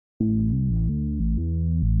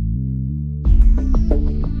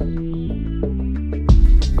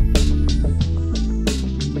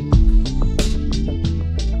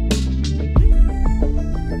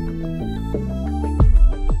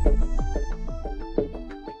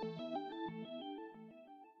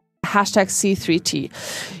hashtag C3T.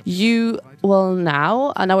 You will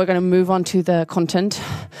now we're going to move on to the content.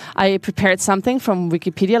 I prepared something from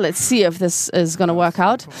Wikipedia. Let's see if this is going to work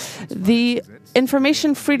out. The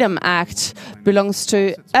Information Freedom Act belongs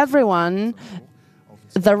to everyone.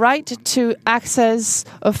 The right to access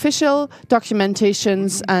official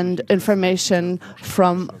documentations and information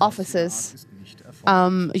from offices.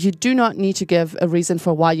 You do not need to give a reason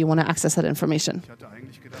for why you want to access that information.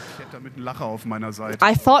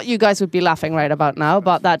 I thought you guys would be laughing right about now,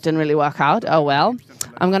 but that didn't really work out. Oh well.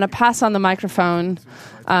 I'm going to pass on the microphone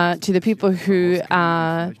to the people who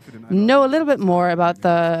know a little bit more about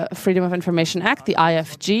the Freedom of Information Act, the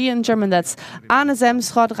IFG in German. That's Arne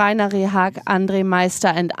Semsrott, Rehak, Meister,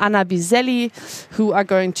 and Anna Biselli, who are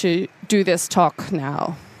going to do this talk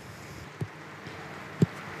now.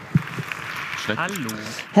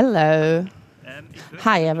 Hello.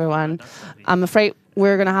 Hi, everyone. I'm afraid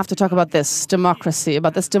we're going to have to talk about this democracy.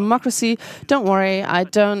 Don't worry, I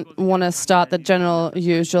don't want to start the general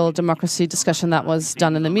usual democracy discussion that was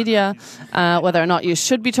done in the media, whether or not you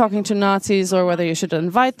should be talking to Nazis or whether you should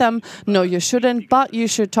invite them. No, you shouldn't, but you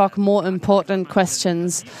should talk more important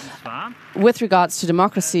questions with regards to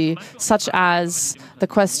democracy, such as the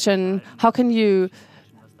question, how can you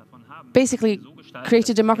basically create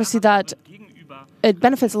a democracy that it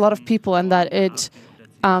benefits a lot of people and that it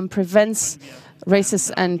prevents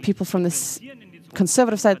racists and people from this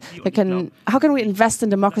conservative side how can we invest in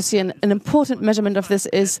democracy? And an important measurement of this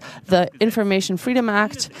is the Information Freedom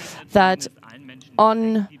Act, that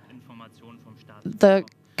on the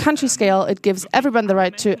country scale, it gives everyone the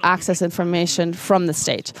right to access information from the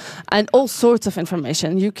state and all sorts of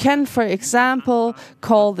information. You can, for example,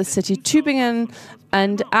 call the city Tübingen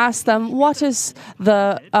and ask them what is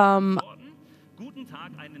the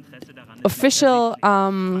official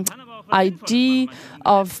ID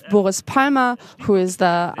of Boris Palmer, who is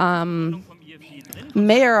the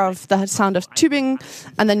mayor of the sound of Tübingen,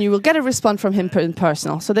 and then you will get a response from him in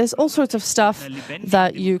personal. So there's all sorts of stuff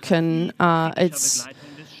that you can, it's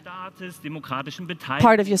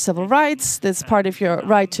part of your civil rights, it's part of your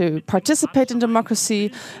right to participate in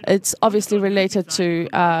democracy, it's obviously related to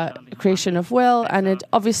creation of will, and it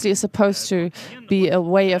obviously is supposed to be a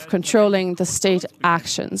way of controlling the state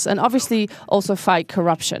actions, and obviously also fight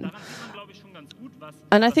corruption.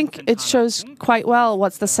 And I think it shows quite well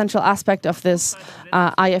what's the central aspect of this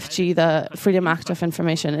IFG, the Freedom Act of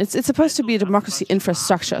Information. It's supposed to be a democracy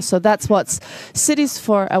infrastructure. So that's what's cities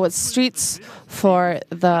for, what's streets for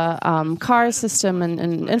the car system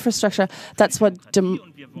and infrastructure. That's what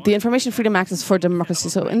the Information Freedom Act is for democracy.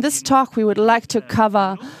 So in this talk, we would like to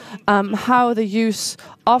cover how the use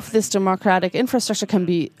of this democratic infrastructure can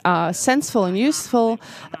be senseful and useful.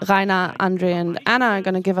 Rainer, Andre, and Anna are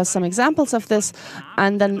going to give us some examples of this.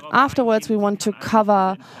 And then afterwards, we want to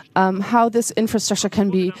cover how this infrastructure can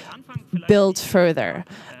be built further.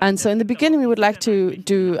 And so in the beginning, we would like to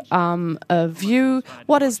do a view.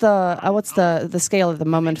 What's the scale at the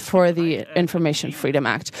moment for the Information Freedom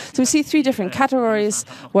Act? So we see three different categories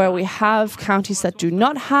where we have counties that do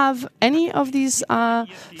not have any of these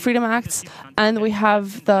Freedom Acts, and we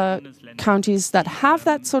have the counties that have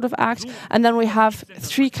that sort of act, and then we have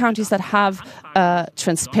three counties that have a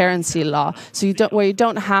transparency law. So where you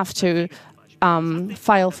don't have to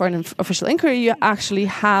file for an official inquiry, you actually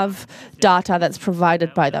have data that's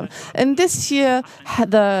provided by them. And this year,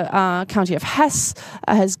 the county of Hesse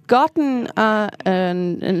has gotten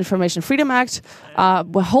an Information Freedom Act.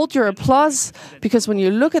 Hold your applause, because when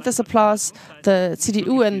you look at this applause, the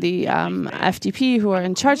CDU and the FDP, who are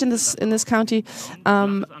in charge in this county,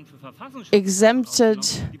 exempted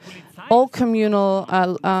all communal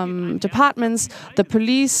departments, the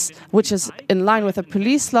police, which is in line with the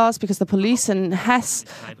police laws, because the police in Hesse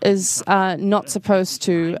is not supposed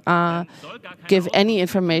to give any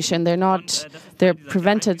information. They're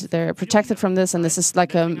protected from this, and this is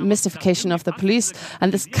like a mystification of the police.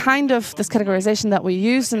 And this categorization that we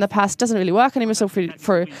used in the past doesn't really work anymore. So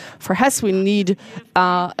for Hesse, we need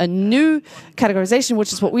a new categorization,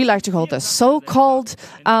 which is what we like to call the so-called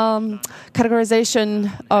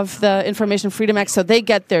categorization of the Information Freedom Act. So they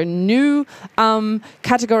get their new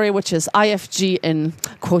category, which is IFG in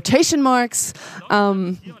quotation marks.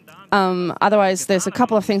 Otherwise, there's a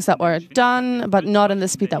couple of things that were done, but not in the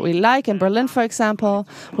speed that we like. In Berlin, for example,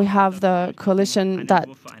 we have the coalition that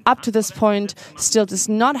up to this point still does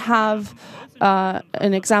not have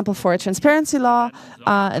an example for a transparency law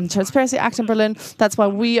and Transparency Act in Berlin. That's why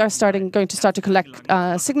we are going to start to collect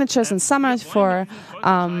signatures in summer for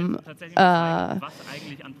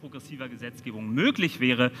progressiver Gesetzgebung möglich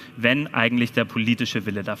wäre, wenn eigentlich der politische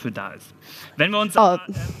Wille dafür da ist. Wenn wir uns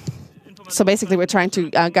so basically, we're trying to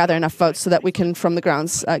gather enough votes so that we can, from the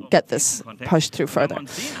grounds, get this pushed through further.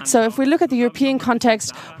 So if we look at the European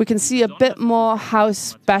context, we can see a bit more how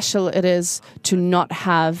special it is to not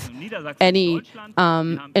have any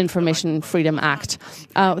Information Freedom Act.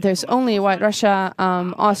 There's only White Russia,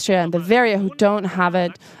 Austria, and Bavaria who don't have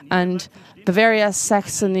it, and Bavaria,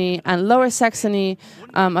 Saxony, and Lower Saxony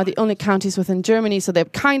are the only counties within Germany, so they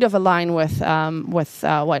kind of align with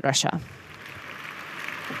White Russia.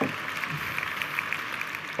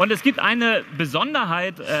 Und es gibt eine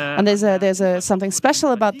Besonderheit. And there's something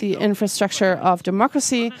special about the infrastructure of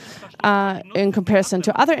democracy in comparison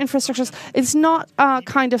to other infrastructures. It's not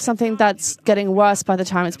kind of something that's getting worse by the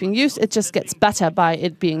time it's being used. It just gets better by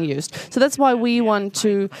it being used. So that's why we want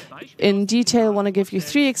to, in detail, want to give you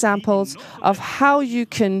 3 examples of how you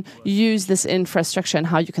can use this infrastructure and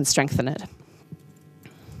how you can strengthen it.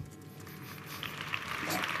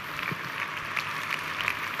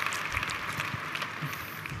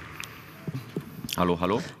 Hallo,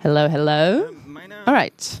 hallo. Hello, hello. All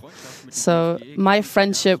right. So my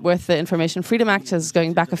friendship with the Information Freedom Act is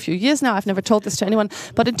going back a few years now. I've never told this to anyone.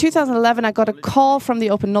 But in 2011, I got a call from the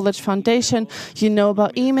Open Knowledge Foundation. You know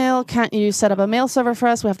about email. Can't you set up a mail server for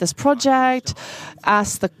us? We have this project.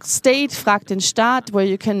 Ask the state, frag den Staat, where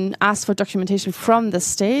you can ask for documentation from the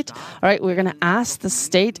state. All right, we're going to ask the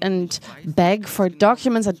state and beg for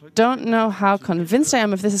documents. I don't know how convinced I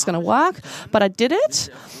am if this is going to work, but I did it.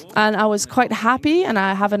 And I was quite happy, and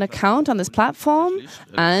I have an account on this platform,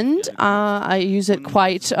 and I use it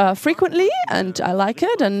quite frequently, and I like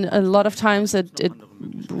it, and a lot of times it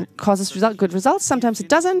causes good results. Sometimes it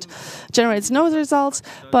doesn't, generates no results.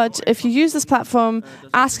 But if you use this platform,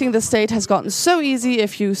 asking the state has gotten so easy.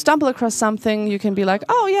 If you stumble across something, you can be like,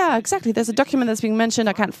 oh yeah, exactly, there's a document that's being mentioned,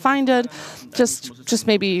 I can't find it. Just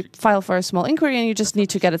maybe file for a small inquiry, and you just need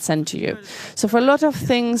to get it sent to you. So for a lot of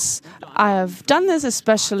things, I have done this,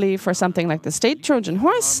 especially for something like the state Trojan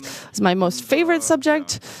horse. It's my most favorite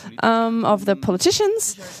subject of the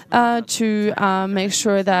politicians, to make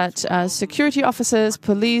sure that security officers,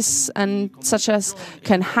 police, and such as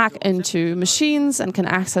can hack into machines and can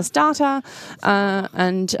access data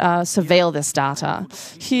and surveil this data.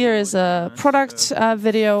 Here is a product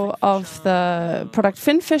video of the product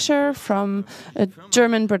Finfisher from a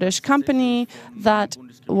German-British company that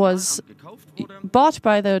was bought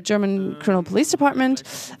by the German Criminal Police Department,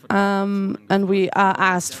 and we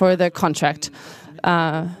asked for the contract.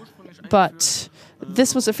 But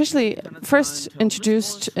this was officially first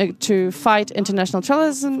introduced to fight international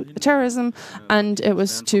terrorism, and it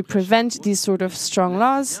was to prevent these sort of strong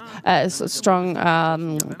laws, strong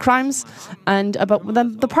crimes. But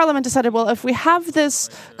then the parliament decided, well, if we have this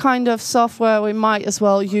kind of software, we might as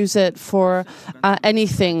well use it for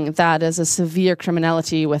anything that is a severe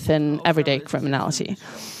criminality within everyday criminality.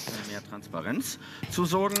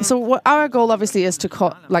 So our goal obviously is to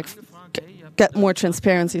get more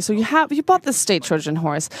transparency. So you bought the state Trojan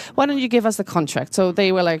horse. Why don't you give us the contract? So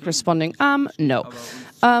they were like responding, no.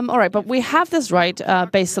 All right, but we have this right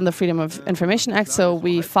based on the Freedom of Information Act. So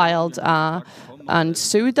we filed and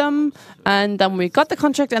sued them, and then we got the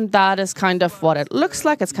contract, and that is kind of what it looks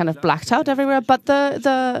like. It's kind of blacked out everywhere. But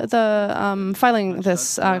the filing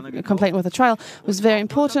this complaint with a trial was very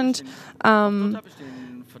important.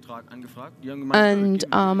 And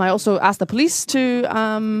I also asked the police to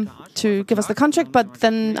give us the contract, but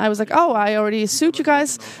then I was like, oh, I already sued you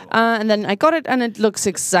guys, and then I got it, and it looks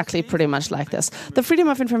exactly pretty much like this. The Freedom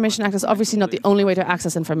of Information Act is obviously not the only way to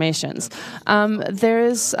access information. There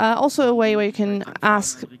is also a way where you can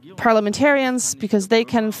ask parliamentarians, because they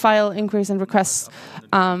can file inquiries and requests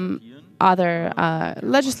other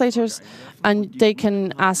legislators, and they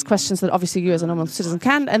can ask questions that obviously you as a normal citizen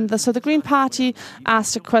can. And so the Green Party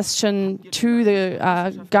asked a question to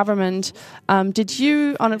the government. Did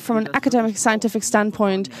you, from an academic, scientific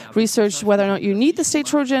standpoint, research whether or not you need the state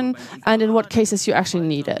Trojan, and in what cases you actually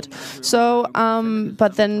need it? So,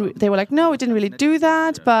 but then they were like, no, we didn't really do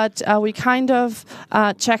that, but we kind of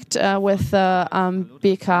checked with the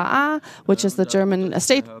BKA, which is the German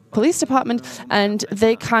state police department, and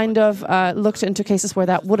they kind of looked into cases where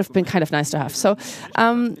that would have been kind of nice to have. So,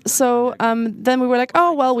 then we were like,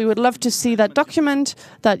 oh, well, we would love to see that document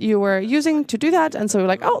that you were using to do that. And so we were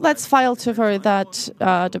like, oh, let's file for that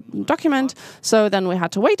document. So then we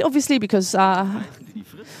had to wait, obviously, because, and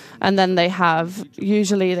then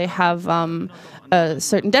usually they have a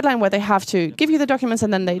certain deadline where they have to give you the documents,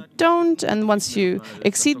 and then they don't. And once you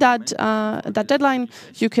exceed that deadline,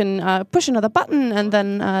 you can push another button, and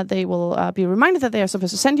then they will be reminded that they are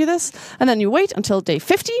supposed to send you this. And then you wait until day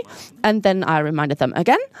 50, and then I reminded them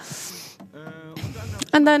again.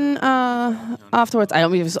 And then afterwards, I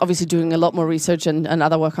was obviously doing a lot more research and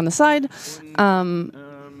other work on the side.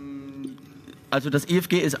 Also das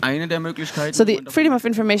IFG ist eine der Möglichkeiten. So the Freedom of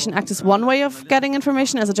Information Act is one way of getting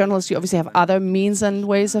information. As a journalist, you obviously have other means and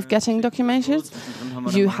ways of getting documented.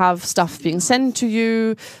 You have stuff being sent to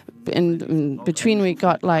you. In between, we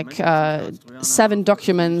got like 7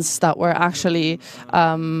 documents that were actually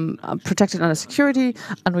protected under security,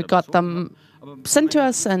 and we got them sent to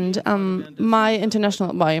us. And my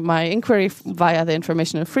inquiry via the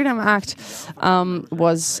Information and Freedom Act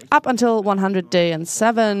was up until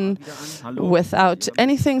 107 without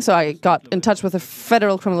anything. So I got in touch with the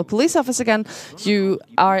Federal Criminal Police Office again. You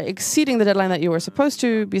are exceeding the deadline that you were supposed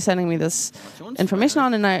to be sending me this information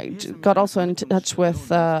on, and I got also in touch with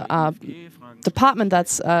the department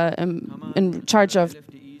that's in charge of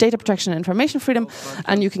data protection and information freedom,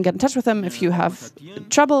 and you can get in touch with them if you have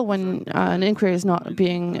trouble when an inquiry is not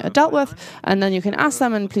being dealt with, and then you can ask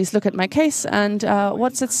them, and please look at my case. And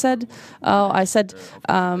what's it said? I said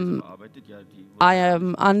I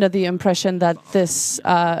am under the impression that this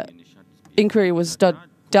inquiry was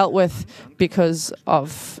dealt with because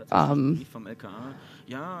of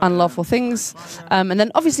unlawful things, and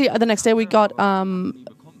then obviously the next day we got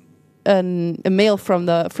a mail from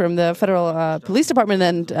the Federal Police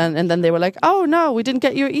Department, and then they were like, "Oh no, we didn't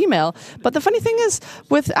get your email." But the funny thing is,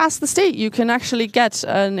 with Ask the State, you can actually get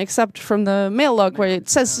an excerpt from the mail log where it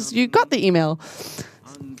says you got the email.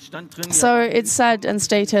 So it said and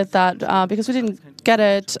stated that because we didn't get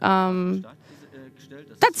it,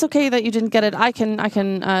 that's okay that you didn't get it. I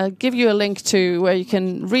can give you a link to where you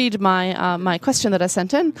can read my question that I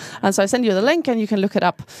sent in, and so I send you the link, and you can look it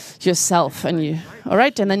up yourself. And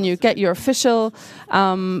and then you get your official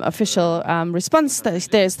response.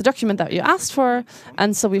 There's the document that you asked for,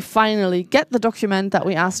 and so we finally get the document that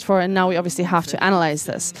we asked for, and now we obviously have to analyze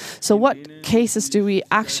this. So what cases do we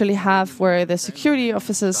actually have where the security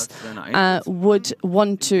officers would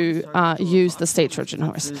want to use the state Trojan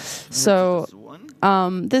horse? So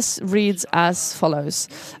this reads as follows.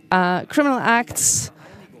 Criminal acts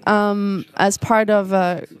as part of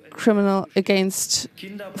a criminal against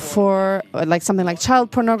for like something like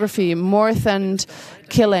child pornography, more than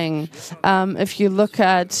killing. If you look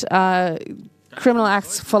at criminal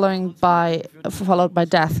acts followed by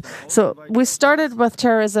death. So we started with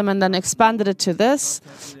terrorism and then expanded it to this,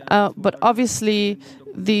 but obviously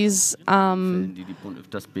these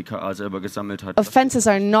offenses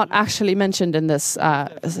are not actually mentioned in this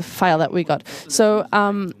file that we got. So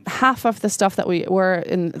half of the stuff that we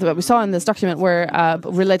saw in this document were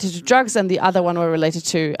related to drugs, and the other one were related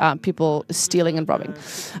to people stealing and robbing.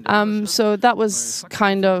 So that was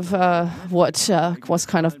kind of what was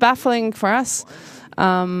kind of baffling for us.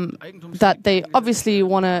 That they obviously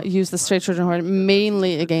want to use the state Trojan horse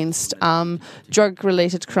mainly against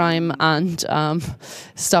drug-related crime and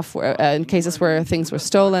stuff where, in cases where things were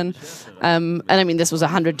stolen. And I mean, this was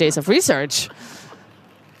 100 days of research.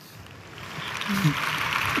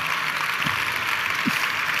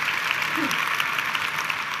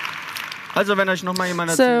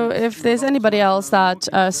 So if there's anybody else that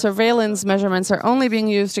surveillance measurements are only being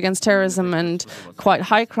used against terrorism and quite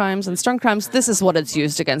high crimes and strong crimes, this is what it's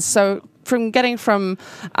used against. So from getting from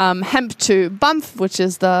hemp to BAMF, which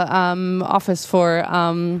is the Office for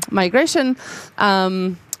Migration,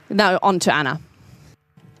 now on to Anna.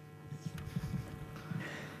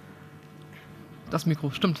 Das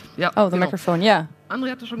Mikro, stimmt. Ja, oh, the microphone, yeah. Andre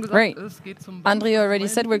hatte schon gesagt, right. Es geht zum Andre already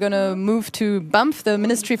said we're going to move to BAMF, the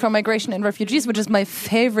Ministry for Migration and Refugees, which is my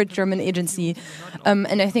favorite German agency.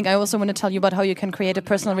 And I think I also want to tell you about how you can create a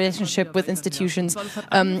personal relationship with institutions,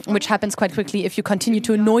 which happens quite quickly if you continue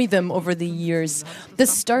to annoy them over the years. This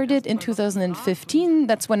started in 2015.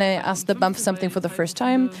 That's when I asked the BAMF something for the first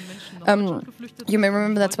time. You may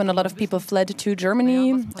remember that's when a lot of people fled to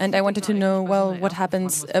Germany, and I wanted to know, well, what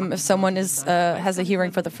happens if someone has a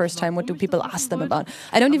hearing for the first time? What do people ask them about?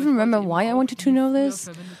 I don't even remember why I wanted to know this,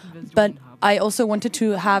 but I also wanted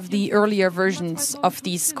to have the earlier versions of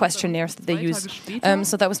these questionnaires that they use.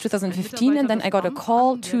 So that was 2015, and then I got a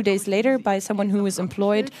call 2 days later by someone who was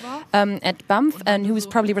employed at BAMF and who was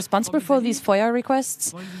probably responsible for these FOIA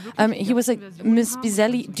requests. He was like, "Ms.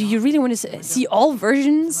 Biselli, do you really want to see all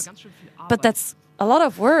versions? But that's a lot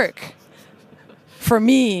of work for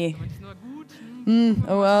me."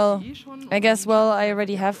 Oh well, I guess, I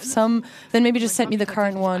already have some. Then maybe just send me the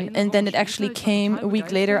current one. And then it actually came a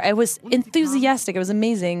week later. I was enthusiastic. It was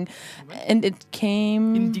amazing. And it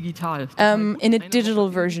came in a digital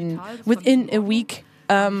version within a week.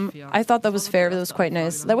 I thought that was fair. That was quite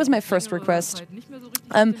nice. That was my first request.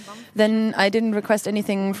 Then I didn't request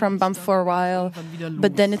anything from BAMF for a while.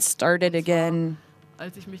 But then it started again.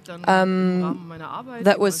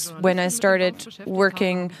 that was when I started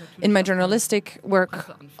working in my journalistic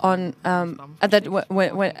work on, at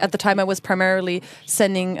the time I was primarily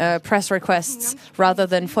sending press requests rather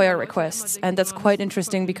than FOIA requests. And that's quite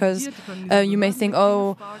interesting because you may think,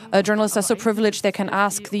 oh, journalists are so privileged they can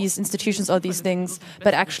ask these institutions all these things.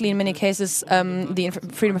 But actually, in many cases, the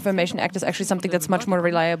Freedom of Information Act is actually something that's much more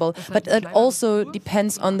reliable. But it also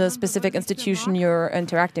depends on the specific institution you're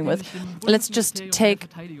interacting with. Let's just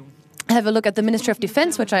have a look at the Ministry of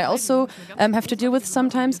Defense, which I also have to deal with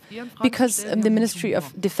sometimes, because the Ministry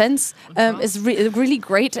of Defense is a really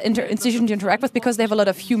great institution to interact with because they have a lot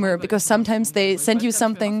of humor, because sometimes they send you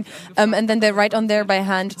something and then they write on there by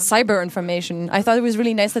hand cyber information. I thought it was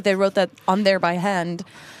really nice that they wrote that on there by hand,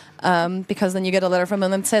 because then you get a letter from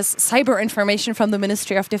them that says cyber information from the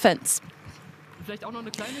Ministry of Defense.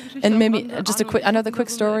 And maybe just another quick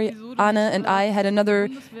story. Arne and I had another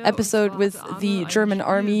episode with the German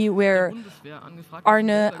army where Arne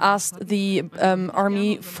asked the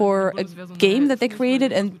army for a game that they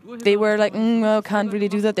created, and they were like, well, can't really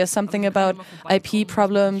do that. There's something about IP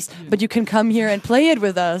problems, but you can come here and play it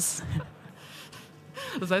with us.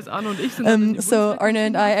 So Arne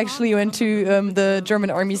and I actually went to the German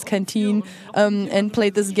Army's canteen and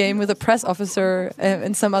played this game with a press officer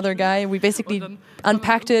and some other guy. We basically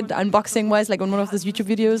unpacked it unboxing-wise, like on one of those YouTube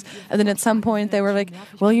videos. And then at some point they were like,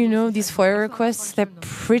 well, you know, these FOIA requests, they're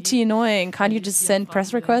pretty annoying. Can't you just send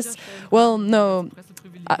press requests? Well, no.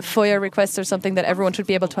 FOIA requests are something that everyone should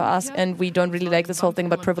be able to ask, and we don't really like this whole thing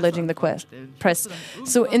about privileging the press.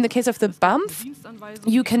 So in the case of the BAMF,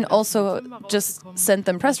 you can also just send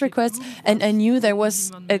them press requests, and I knew there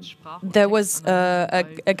was a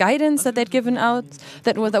guidance that they'd given out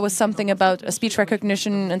that was something about speech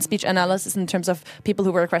recognition and speech analysis in terms of people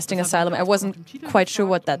who were requesting asylum. I wasn't quite sure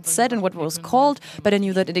what that said and what it was called, but I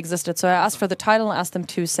knew that it existed. So I asked for the title and asked them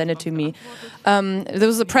to send it to me. There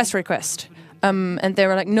was a press request. And they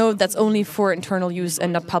were like, no, that's only for internal use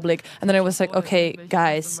and not public. And then I was like, okay,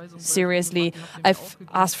 guys, seriously, I've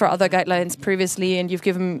asked for other guidelines previously and you've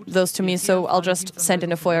given those to me, so I'll just send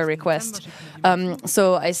in a FOIA request.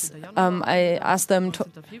 So I asked them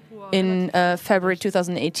in February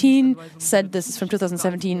 2018, said this is from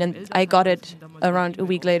 2017, and I got it around a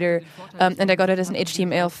week later, and I got it as an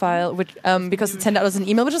HTML file, which because it sent out as an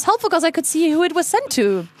email, which is helpful because I could see who it was sent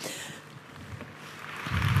to.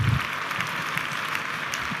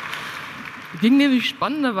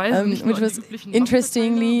 Which was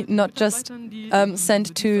interestingly not just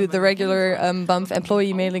sent to the regular BAMF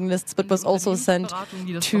employee mailing lists, but was also sent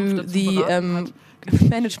to the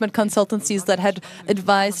management consultancies that had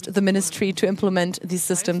advised the ministry to implement these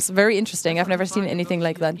systems. Very interesting. I've never seen anything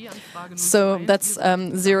like that. So that's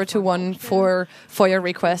 0 to 1 for FOIA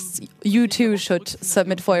requests. You too should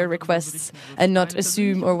submit FOIA requests and not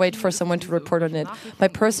assume or wait for someone to report on it. My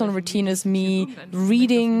personal routine is me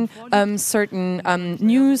reading certain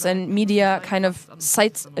news and media kind of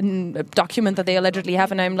sites and document that they allegedly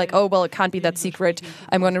have, and I'm like, oh, well, it can't be that secret.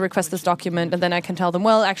 I'm going to request this document, and then I can tell them,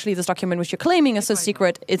 well, actually, this document which you're claiming is so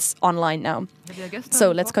secret, it's online now.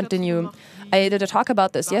 So let's continue. I did a talk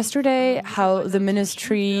about this yesterday, how the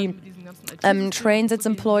ministry trains its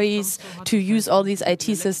employees to use all these IT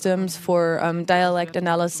systems for dialect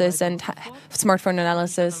analysis and smartphone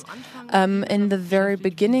analysis. In the very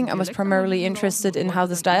beginning, I was primarily interested in how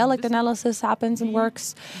this dialect analysis happens and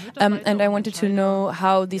works. And I wanted to know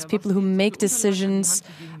how these people who make decisions,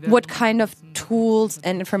 what kind of tools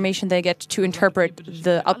and information they get to interpret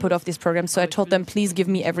the output of these programs. So I told them, please give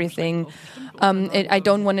me everything. I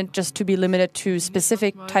don't want it just to be limited to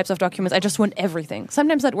specific types of documents. I just want everything.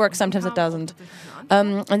 Sometimes that works, sometimes it doesn't.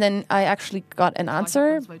 And then I actually got an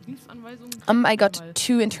answer. I got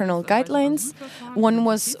 2 internal guidelines. One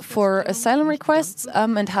was for asylum requests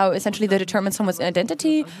and how essentially they determine someone's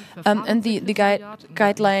identity. And the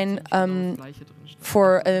guideline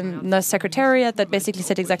for the secretariat that basically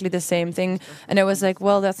said exactly the same thing. And I was like,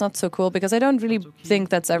 well, that's not so cool because I don't really think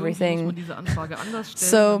that's everything.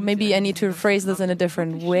 So maybe I need to phrase this in a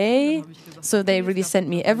different way. So they really sent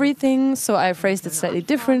me everything. So I phrased it slightly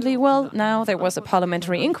differently. Well, now there was a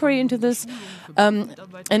parliamentary inquiry into this. And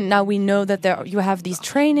now we know that you have these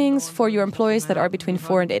trainings for your employees that are between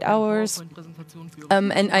 4 and 8 hours.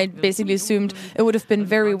 And I basically assumed it would have been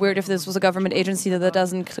very weird if this was a government agency that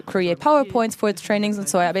doesn't create PowerPoints for its trainings. And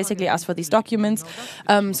so I basically asked for these documents.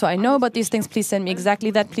 So I know about these things. Please send me exactly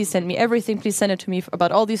that. Please send me everything. Please send it to me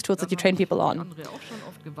about all these tools that you train people on.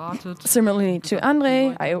 Similarly to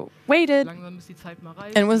Andre, I waited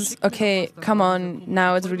and was, okay, come on,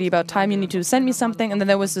 now it's really about time. You need to send me something. And then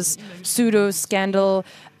there was this pseudo scandal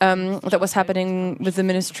that was happening with the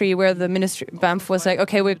ministry, where the ministry BAMF was like,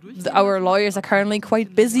 okay, our lawyers are currently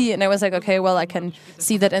quite busy, and I was like, okay, well, I can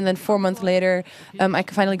see that. And then 4 months later, I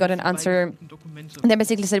finally got an answer. And they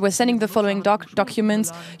basically said, we're sending the following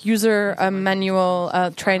documents, user manual,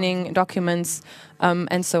 training documents,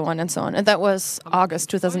 and so on and so on. And that was August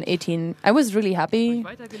 2018. I was really happy.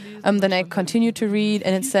 Then I continued to read,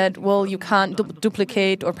 and it said, well, you can't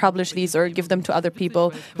duplicate or publish these or give them to other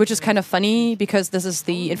people, which is kind of funny because this is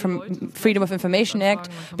the Freedom of Information Act,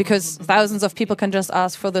 because thousands of people can just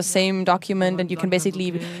ask for the same document, and you can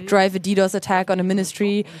basically drive a DDoS attack on a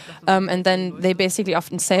ministry. And then they basically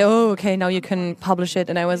often say, oh, okay, now you can publish it.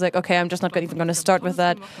 And I was like, okay, I'm just not even going to start with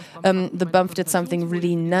that. The BAMF did something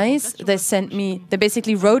really nice. They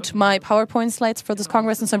basically wrote my PowerPoint slides for this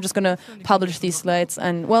Congress, and so I'm just going to publish these slides.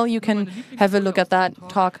 And, well, you can have a look at that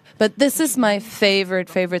talk. But this is my favorite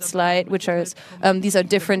slide, which is these are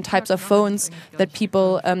different types of phones that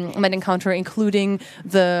people might encounter, including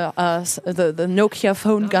the Nokia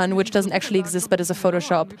phone gun, which doesn't actually exist but is a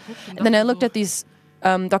Photoshop. And then I looked at these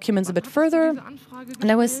documents a bit further,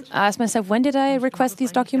 and I asked myself, when did I request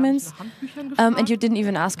these documents? And you didn't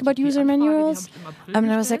even ask about user manuals.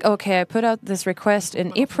 And I was like, okay, I put out this request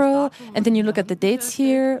in April, and then you look at the dates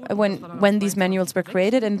here when these manuals were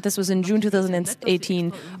created, and this was in June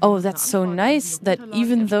 2018. Oh, that's so nice that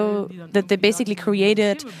even though that they basically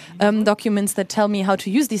created documents that tell me how to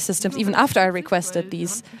use these systems, even after I requested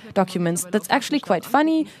these documents. That's actually quite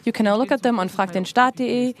funny. You can now look at them on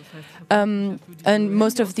fragdenstaat.de. And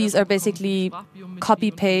most of these are basically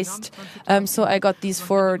copy-paste. So I got these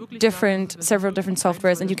for several different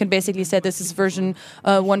softwares, and you can basically say this is version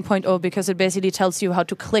 1.0 because it basically tells you how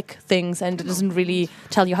to click things, and it doesn't really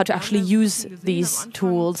tell you how to actually use these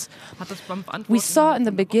tools. We saw in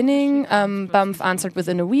the beginning, BAMF answered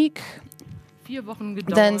within a week.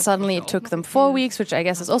 Then suddenly it took them 4 weeks, which I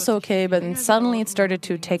guess is also okay, but then suddenly it started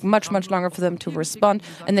to take much, much longer for them to respond,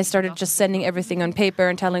 and they started just sending everything on paper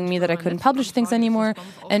and telling me that I couldn't publish things anymore.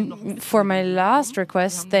 And for my last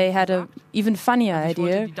request, they had an even funnier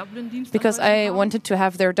idea, because I wanted to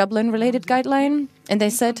have their Dublin-related guideline, and they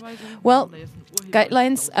said, well,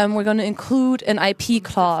 guidelines, we're going to include an IP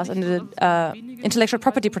clause and an intellectual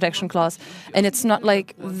property protection clause. And it's not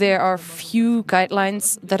like there are few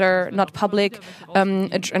guidelines that are not public.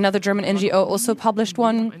 Another German NGO also published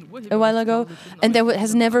one a while ago, and there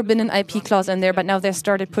has never been an IP clause in there, but now they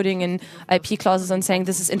started putting in IP clauses and saying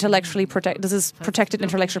this is protected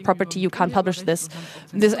intellectual property, you can't publish this.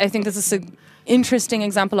 I think this is an interesting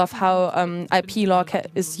example of how IP law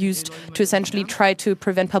is used to essentially try to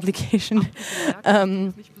prevent publication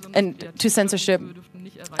and to censorship.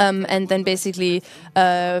 And then basically,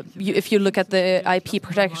 if you look at the IP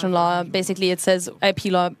protection law, basically it says IP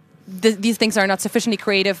law, these things are not sufficiently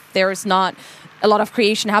creative. There is not a lot of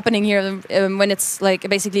creation happening here when it's like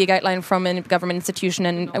basically a guideline from a government institution,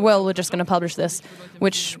 and well, we're just going to publish this,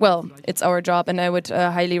 which, well, it's our job, and I would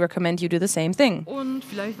highly recommend you do the same thing.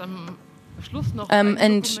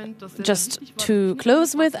 And just to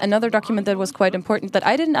close with another document that was quite important that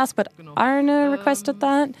I didn't ask, but Arne requested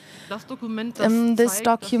that. This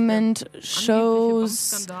document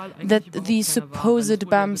shows that the supposed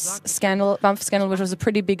BAMF scandal, which was a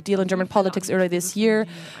pretty big deal in German politics earlier this year,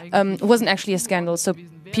 wasn't actually a scandal. So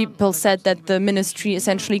people said that the ministry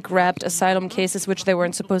essentially grabbed asylum cases which they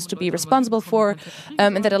weren't supposed to be responsible for,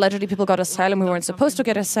 and that allegedly people got asylum who weren't supposed to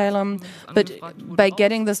get asylum. But by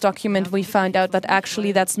getting this document, we found out that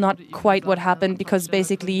actually that's not quite what happened, because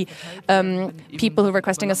basically people who are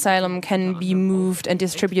requesting asylum can be moved and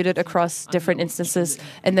distributed across different instances,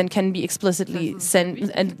 and then can be explicitly sent,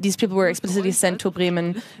 and these people were explicitly sent to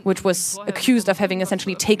Bremen, which was accused of having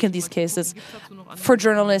essentially taken these cases. For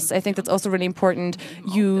journalists, I think that's also really important.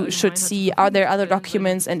 You should see, are there other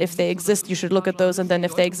documents, and if they exist, you should look at those, and then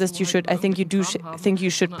if they exist, you should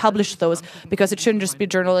publish those, because it shouldn't just be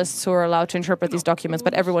journalists who are allowed to interpret these documents,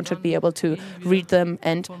 but everyone should be able to read them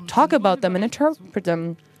and talk about them and interpret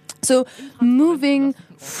them. So moving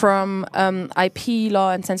from IP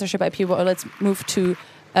law and censorship IP law, let's move to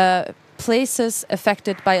places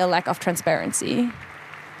affected by a lack of transparency.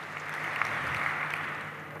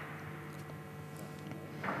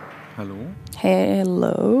 Hello.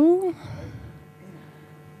 Hello.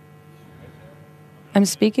 I'm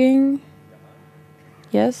speaking.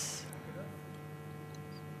 Yes.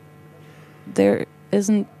 There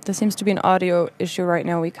seems to be an audio issue right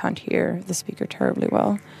now. We can't hear the speaker terribly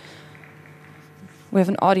well. We have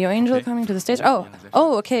an audio angel coming to the stage. Oh,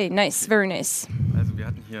 okay, nice, very nice.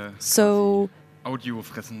 So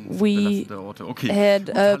we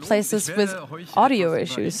had places with audio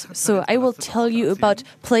issues. So I will tell you about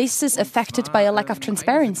places affected by a lack of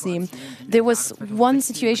transparency. There was one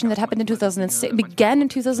situation that happened in 2006, began in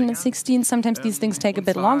 2016. Sometimes these things take a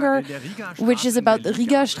bit longer, which is about the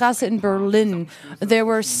Riga Straße in Berlin. There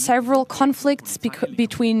were several conflicts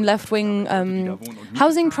between left-wing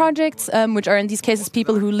housing projects, which are in these cases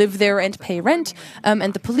people who live there and pay rent,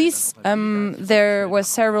 and the police. There were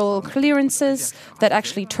several clearances that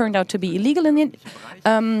actually turned out to be illegal in the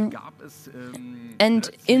end. And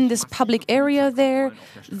in this public area there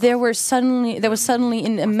was suddenly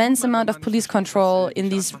an immense amount of police control in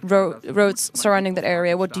these roads surrounding that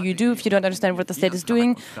area. What do? If you don't understand what the state is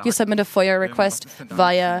doing, you submit a FOIA request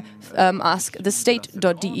via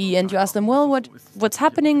askthestate.de, and you ask them, well, what's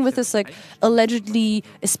happening with this allegedly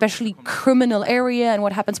especially criminal area, and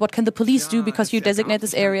what happens? What can the police do because you designate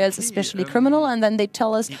this area as especially criminal? And then they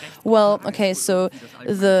tell us, well, okay, so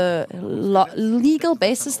the legal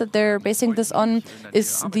basis that they're basing this on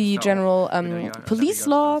is the general police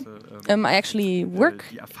law. I actually work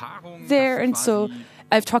there, and so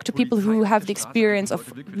I've talked to people who have the experience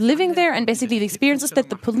of living there, and basically the experience is that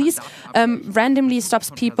the police randomly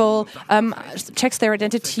stops people, checks their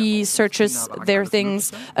identity, searches their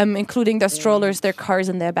things, including their strollers, their cars,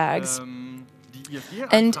 and their bags.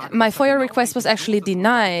 And my FOIA request was actually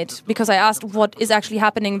denied because I asked what is actually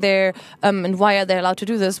happening there and why are they allowed to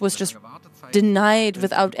do this, was just denied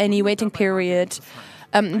without any waiting period.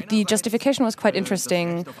 The justification was quite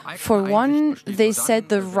interesting. For one, they said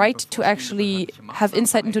the right to actually have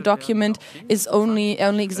insight into document is only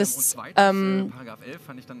exists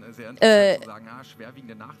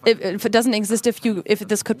if it doesn't exist if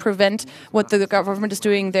this could prevent what the government is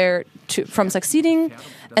doing there from succeeding.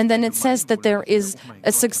 And then it says that there is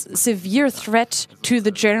a severe threat to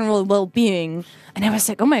the general well-being. And I was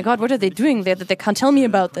like, oh my God, what are they doing there that they can't tell me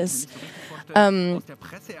about this? And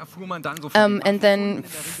then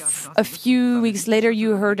a few weeks later,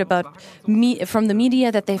 you heard about from the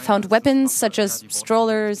media that they found weapons such as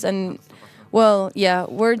strollers and, well, yeah,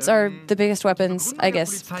 words are the biggest weapons, I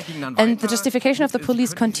guess. And the justification of the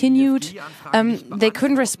police continued. They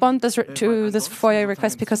couldn't respond to this FOIA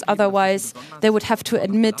request because otherwise they would have to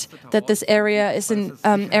admit that this area is an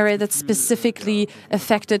area that's specifically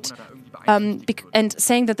affected. And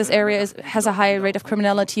saying that this area has a high rate of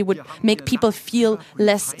criminality would make people feel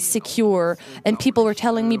less secure. And people were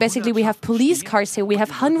telling me, basically, we have police cars here, we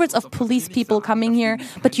have hundreds of police people coming here,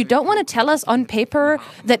 but you don't want to tell us on paper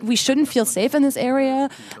that we shouldn't feel safe in this area.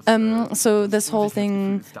 So this whole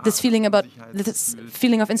thing, this feeling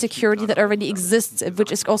of insecurity that already exists,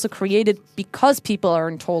 which is also created because people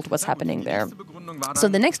aren't told what's happening there. So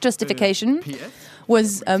the next justification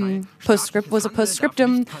was a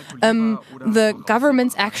postscriptum. The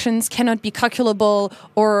government's actions cannot be calculable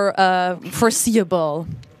or foreseeable.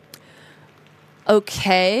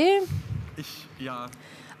 Okay.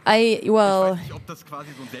 I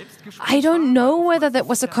don't know whether that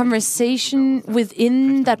was a conversation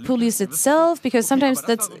within that police itself, because sometimes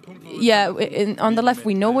that's, on the left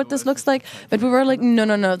we know what this looks like, but we were like,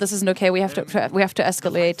 no, this isn't okay. We have to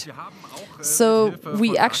escalate. So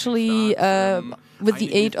we actually, with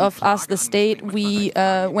the aid of us, the state, we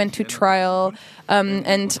went to trial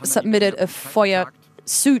and submitted a FOIA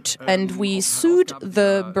suit, and we sued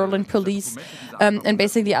the Berlin police and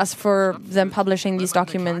basically asked for them publishing these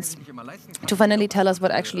documents to finally tell us what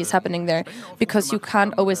actually is happening there, because you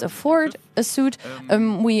can't always afford a suit.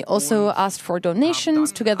 We also asked for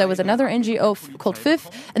donations together with another NGO called FIF,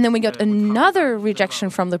 and then we got another rejection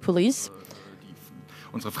from the police.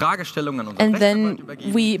 And then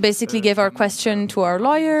we basically gave our question to our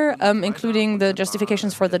lawyer, including the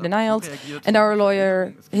justifications for the denials. And our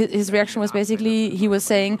lawyer, his reaction was basically, he was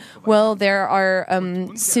saying, well, there are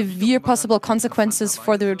severe possible consequences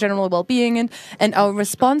for the general well-being. And our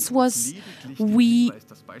response was, we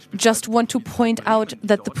just want to point out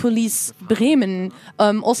that the police Bremen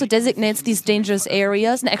also designates these dangerous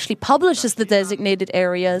areas and actually publishes the designated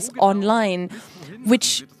areas online,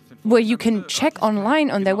 where you can check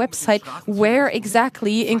online on their website where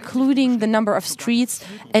exactly, including the number of streets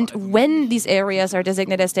and when these areas are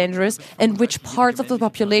designated as dangerous and which parts of the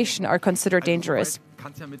population are considered dangerous.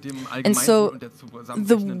 And so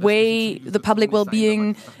the way the public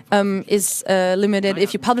well-being is limited,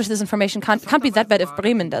 if you publish this information, can't be that bad if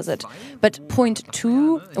Bremen does it. But point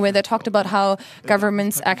 2, where they talked about how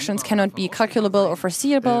government's actions cannot be calculable or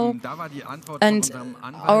foreseeable, and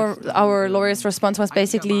our lawyer's response was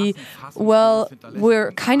basically, well,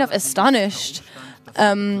 we're kind of astonished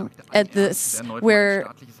at this, where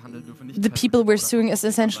the people we're suing is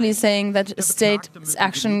essentially saying that state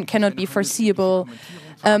action cannot be foreseeable.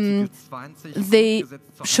 They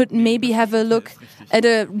should maybe have a look at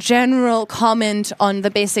a general comment on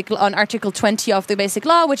on Article 20 of the Basic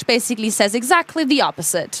Law, which basically says exactly the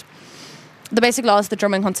opposite. The Basic Law is the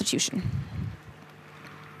German Constitution.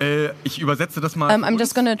 I'm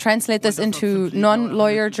just going to translate this into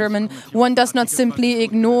non-lawyer German. One does not simply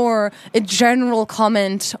ignore a general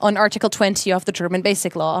comment on Article 20 of the German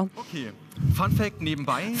Basic Law.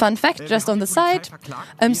 Fun fact, just on the side.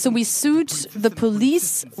 So we sued the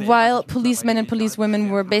police while policemen and policewomen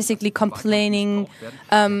were basically complaining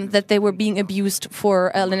that they were being abused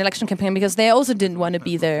for an election campaign because they also didn't want to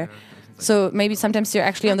be there. So maybe sometimes you're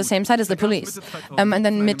actually on the same side as the police. And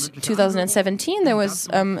then mid-2017, there was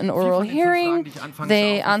an oral hearing.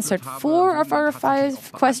 They answered 4 of our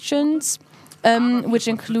 5 questions, which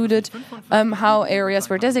included how areas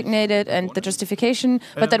were designated and the justification.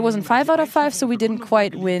 But that wasn't 5 out of 5, so we didn't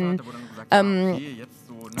quite win.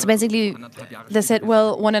 So basically, they said,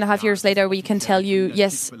 well, 1.5 years later, we can tell you,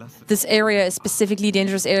 yes, this area is specifically a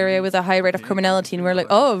dangerous area with a high rate of criminality. And we're like,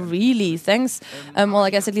 oh, really? Thanks. Well, I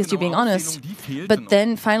guess at least you're being honest. But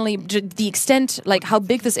then finally, the extent, like how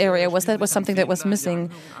big this area was, that was something that was missing.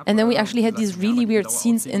 And then we actually had these really weird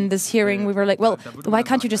scenes in this hearing. We were like, well, why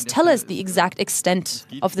can't you just tell us the exact extent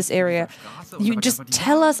of this area? You just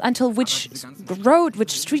tell us until which road,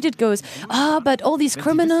 which street it goes. But all these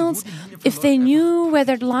criminals, if they knew where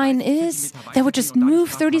their line is, they would just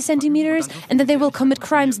move 30 centimeters and then they will commit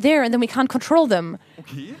crimes there and then we can't control them.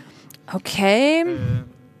 Okay.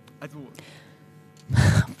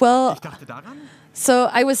 Well, so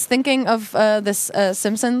I was thinking of this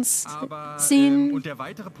Simpsons scene,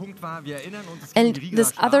 and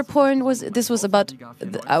this other point was, it was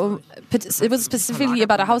specifically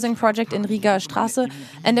about a housing project in Riga Straße,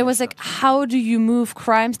 and there was like, how do you move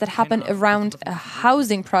crimes that happen around a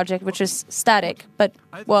housing project, which is static, but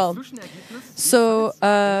well, so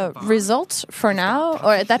result for now,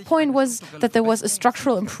 or at that point, was that there was a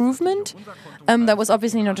structural improvement. That was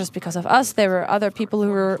obviously not just because of us. There were other people who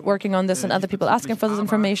were working on this and other people asking for this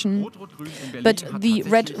information. But the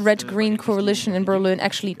Red-Green coalition in Berlin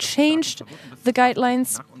actually changed the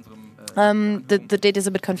guidelines. The date is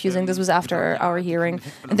a bit confusing. This was after our hearing.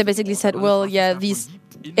 And they basically said, well, yeah, these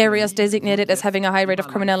areas designated as having a high rate of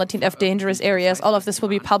criminality and dangerous areas, all of this will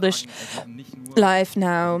be published live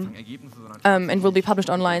now. And will be published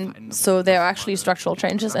online. So there are actually structural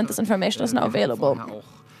changes and this information is now available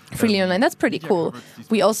freely online. That's pretty cool.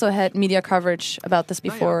 We also had media coverage about this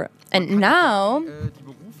before. And now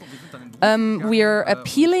we're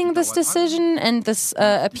appealing this decision, and this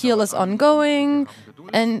appeal is ongoing,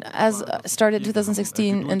 and as started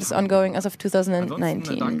 2016 and is ongoing as of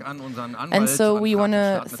 2019. And so we want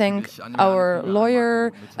to thank our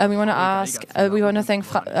lawyer. We want to ask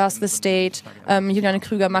the state, Juliane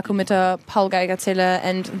Krüger, Marco Mitter, Paul Geiger-Zeller,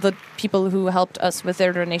 and the people who helped us with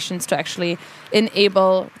their donations to actually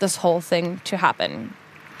enable this whole thing to happen.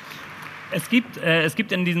 Es gibt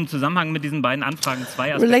in diesem Zusammenhang mit diesen beiden Anfragen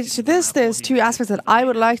 2 Aspekte. Related to this, there's 2 aspects that I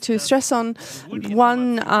would like to stress on.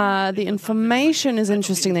 One, the information is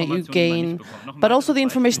interesting that you gain, but also the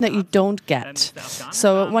information that you don't get.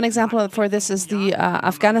 So one example for this is the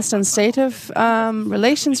Afghanistan state of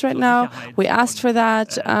relations right now. We asked for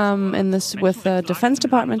that with the Defense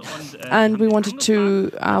Department, and we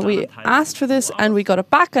asked for this, and we got it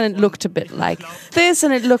back, and it looked a bit like this,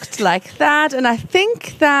 and it looked like that, and I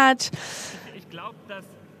think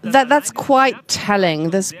that's quite telling.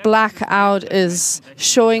 This blackout is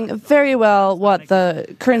showing very well what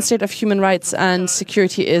the current state of human rights and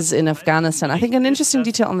security is in Afghanistan. I think an interesting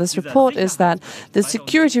detail on this report is that the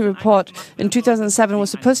security report in 2007 was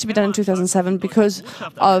supposed to be done in 2007 because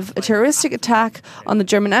of a terroristic attack on the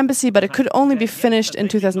German embassy, but it could only be finished in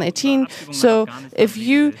 2018. So if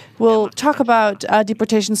you will talk about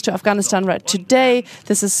deportations to Afghanistan right today,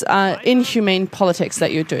 this is inhumane politics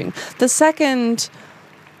that you're doing.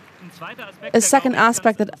 A second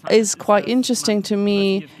aspect that is quite interesting to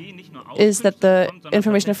me is that the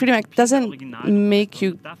Information Freedom Act doesn't make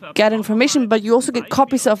you get information, but you also get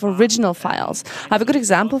copies of original files. I have a good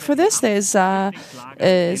example for this. There's a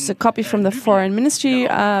copy from the Foreign Ministry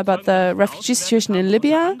about the refugee situation in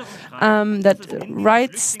Libya that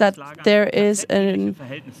writes that there is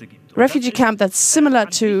refugee camp that's similar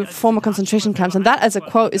to former concentration camps, and that, as a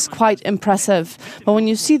quote, is quite impressive. But when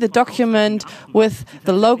you see the document with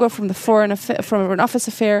the logo from the Foreign Office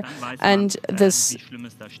affair and this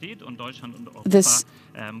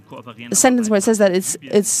sentence where it says that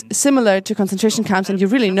it's similar to concentration camps, and you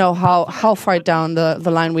really know how far down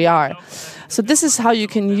the line we are. So this is how you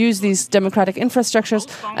can use these democratic infrastructures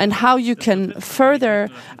and how you can further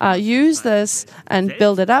use this and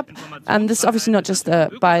build it up. And this is obviously not just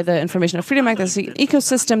by the Information and Freedom Act. There's an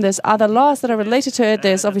ecosystem. There's other laws that are related to it.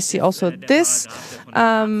 There's obviously also this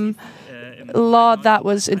law that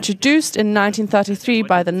was introduced in 1933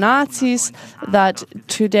 by the Nazis that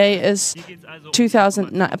today is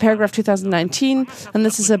paragraph 2019, and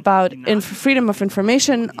this is about freedom of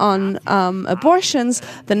information on abortions.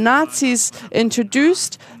 The Nazis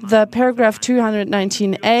introduced the paragraph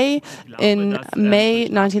 219A in May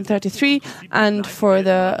 1933, and for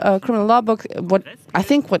the criminal law book, what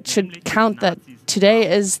should count that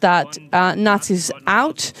today is that Nazis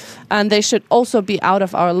out, and they should also be out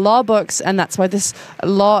of our law books, and that's why this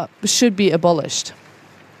law should be abolished.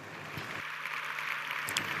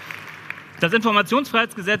 Das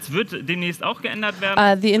Informationsfreiheitsgesetz wird demnächst auch geändert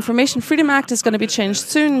werden. The Information Freedom Act is going to be changed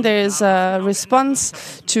soon. There's a response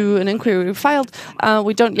to an inquiry we filed.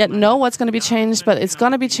 We don't yet know what's going to be changed, but it's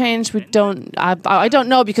going to be changed. I don't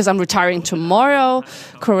know because I'm retiring tomorrow.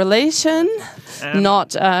 Correlation,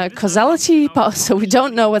 not causality, so we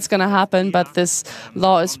don't know what's going to happen, but this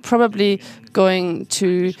law is probably going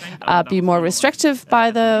to be more restrictive by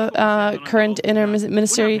the current inner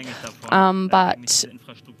ministry, but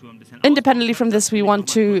independently from this, we want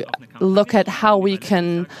to look at how we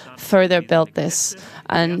can further build this.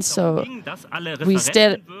 And so we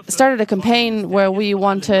started a campaign where we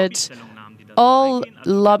wanted all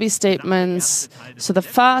lobby statements, so the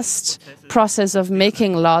first process of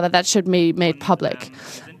making law, that should be made public.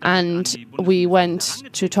 And we went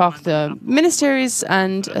to talk to the ministries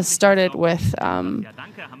and started with,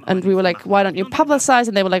 and we were like, why don't you publicize?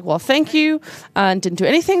 And they were like, well, thank you, and didn't do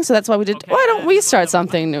anything. So that's why we did, why don't we start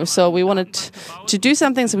something new? So we wanted to do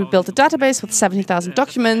something. So we built a database with 70,000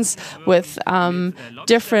 documents with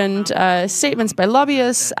different statements by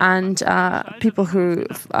lobbyists and people who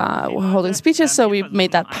were holding speeches. So we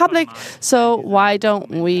made that public. So why don't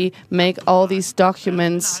we make all these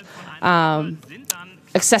documents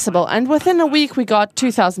accessible? And within a week, we got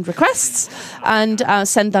 2,000 requests and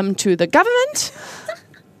sent them to the government.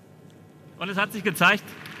 Und es hat sich gezeigt.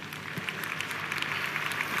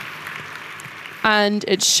 And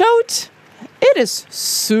it showed it is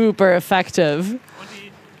super effective.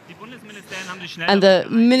 And the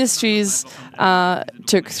ministries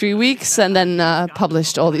took 3 weeks and then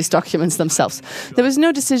published all these documents themselves. There was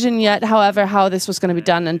no decision yet, however, how this was going to be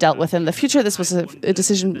done and dealt with in the future. This was a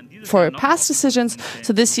decision for past decisions.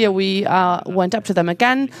 So this year we went up to them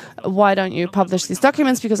again. Why don't you publish these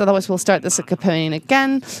documents? Because otherwise we'll start this campaign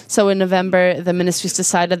again. So in November, the ministries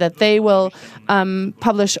decided that they will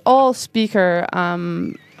publish all speaker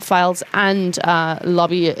files and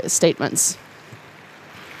lobby statements.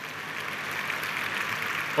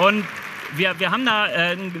 Und wir haben da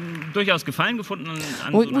durchaus Gefallen gefunden.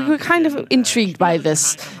 We were kind of intrigued by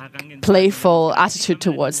this playful attitude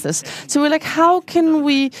towards this. So we're like, how can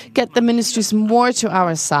we get the ministries more to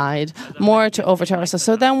our side, more over to our side?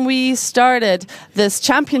 So then we started this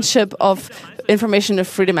championship of Information and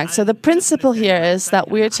Freedom Act. So the principle here is that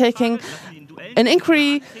we're taking an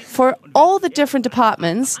inquiry for all the different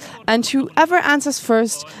departments, and whoever answers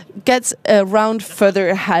first gets a round further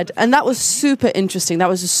ahead. And that was super interesting. That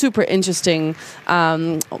was a super interesting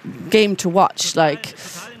game to watch. Like,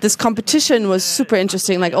 this competition was super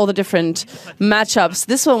interesting, like all the different matchups.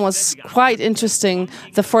 This one was quite interesting.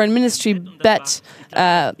 The Foreign Ministry bet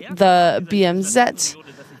the BMZ.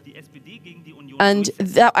 And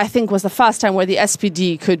that, I think, was the first time where the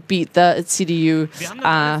SPD could beat the CDU.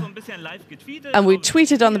 And we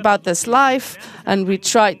tweeted about this live, and we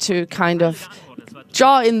tried to kind of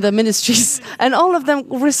draw in the ministries, and all of them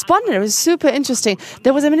responded. It was super interesting.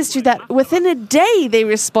 There was a ministry that within a day they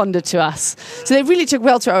responded to us. So they really took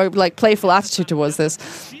well to our playful attitude towards this.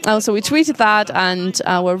 So we tweeted that, and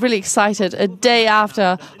we're really excited. A day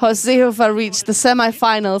after Horst Seehofer reached the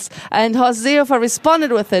semifinals, and Horst Seehofer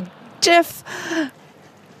responded with a GIF.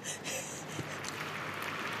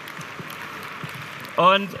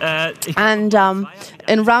 And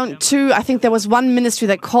in round 2, I think there was one ministry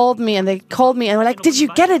that called me, and were like, "Did you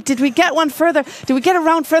get it? Did we get one further? Did we get a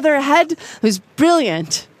round further ahead?" It was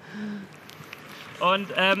brilliant. And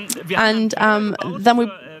then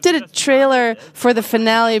we did a trailer for the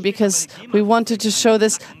finale because we wanted to show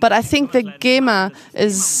this, but I think the GEMA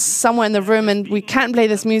is somewhere in the room and we can't play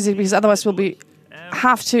this music because otherwise we'll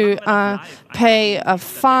have to pay a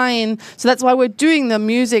fine. So that's why we're doing the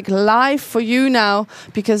music live for you now,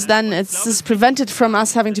 because then it's prevented from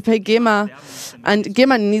us having to pay GEMA. And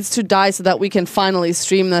GEMA needs to die so that we can finally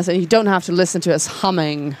stream this and you don't have to listen to us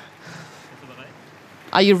humming.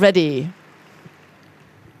 Are you ready?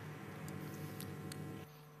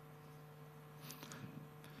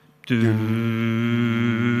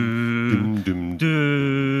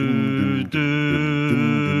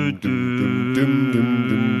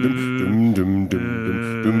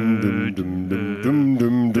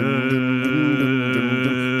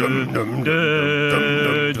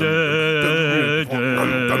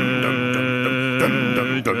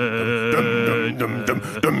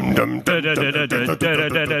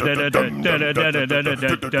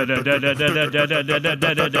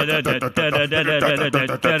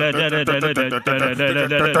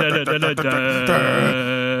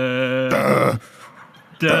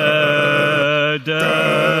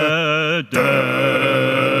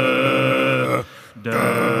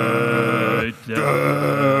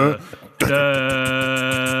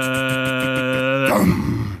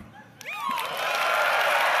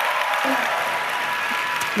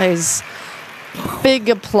 There's big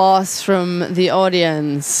applause from the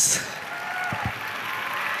audience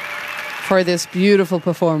for this beautiful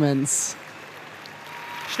performance.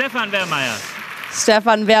 Stefan Wehrmeier.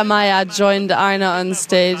 Stefan Wehrmeier joined Arne on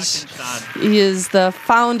stage. He is the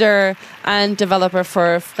founder and developer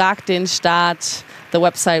for Frag den Staat, the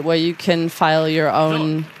website where you can file your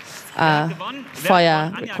own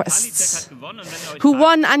FOIA requests. Who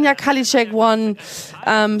won? Anja Kalicek won.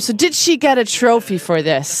 So did she get a trophy for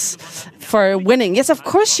this? For winning? Yes, of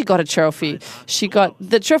course she got a trophy.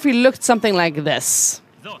 The trophy looked something like this.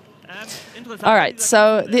 All right,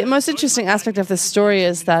 so the most interesting aspect of this story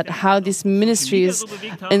is that how these ministries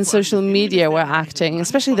in social media were acting,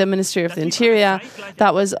 especially the Ministry of the Interior.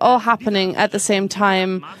 That was all happening at the same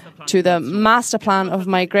time to the master plan of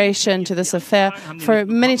migration, to this affair. For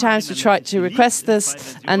many times we tried to request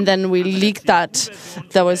this, and then we leaked that.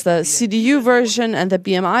 There was the CDU version and the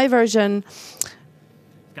BMI version.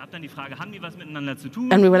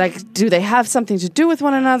 And we were like, do they have something to do with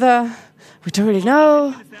one another? We don't really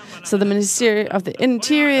know. So the Ministry of the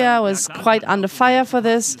Interior was quite under fire for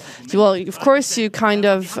this. Well, of course, you kind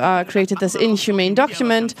of created this inhumane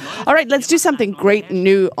document. All right, let's do something great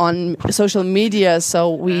new on social media.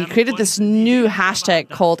 So we created this new hashtag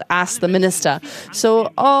called Ask the Minister.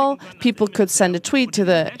 So all people could send a tweet to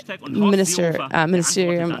the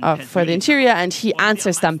Ministerium for the Interior, and he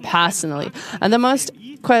answers them personally. And the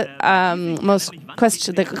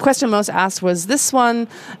question most asked was this one.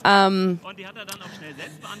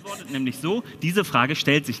 Nämlich so, diese Frage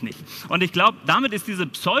stellt sich nicht. Und ich glaube, damit ist diese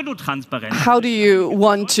Pseudotransparenz. How do you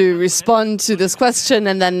want to respond to this question?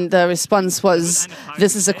 And then the response was,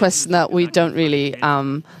 this is a question that we don't really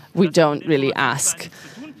ask.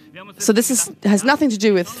 So this has nothing to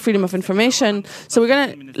do with freedom of information. So we're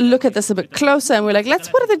going to look at this a bit closer, and we're like,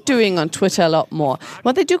 what are they doing on Twitter a lot more?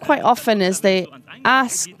 What they do quite often is they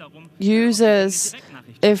ask users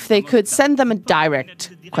if they could send them a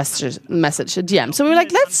direct message, a DM. So we were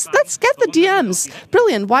like, let's get the DMs.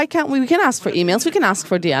 Brilliant. Why can't we? We can ask for emails. We can ask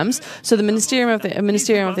for DMs. So the Ministerium of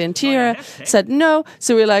the Interior said no.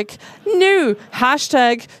 So we're like, no,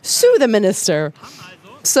 hashtag sue the minister.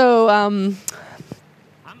 So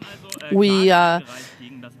we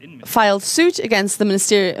filed suit against the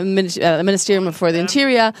Ministerium for the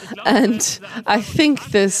Interior, and I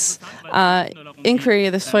think this inquiry,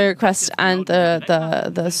 this FOIA request, and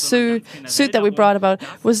the suit that we brought about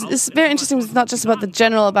is very interesting. It's not just about the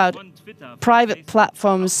general, about private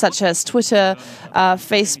platforms such as Twitter,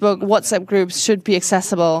 Facebook, WhatsApp groups should be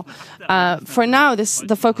accessible. For now,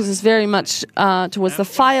 the focus is very much towards the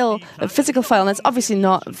physical file, and it's obviously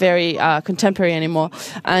not very contemporary anymore.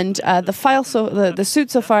 And the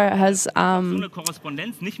suit so far has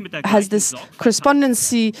this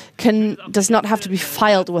correspondency does not have to be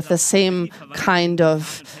filed with the same kind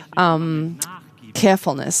of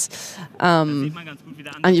carefulness.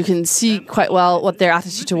 And you can see quite well what their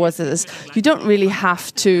attitude towards it is. You don't really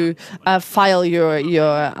have to file your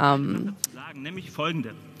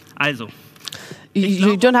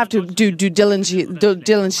you don't have to do due diligence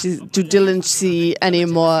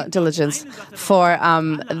anymore for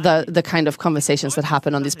the kind of conversations that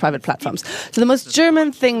happen on these private platforms. So the most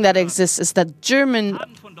German thing that exists is that German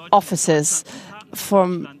offices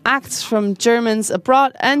from acts from Germans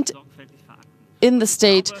abroad and in the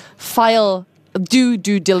state file due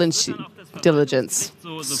diligence. diligence.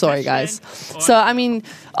 Sorry, guys. So, I mean,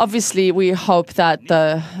 obviously, we hope that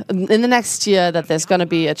in the next year that there's going to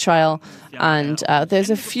be a trial, and there's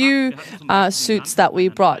a few suits that we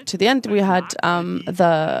brought to the end. We had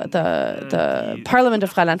the Parliament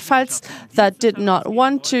of Rheinland-Pfalz that did not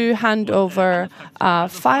want to hand over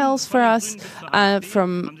files for us.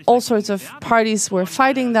 From all sorts of parties were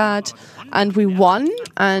fighting that. And we won,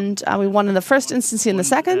 and we won in the first instance and the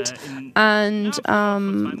second. And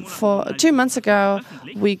for 2 months ago,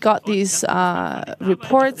 we got these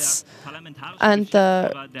reports, and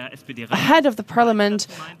the head of the parliament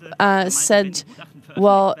said,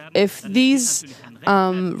 well, if these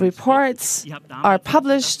reports are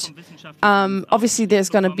published, obviously there's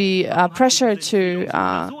going to be pressure to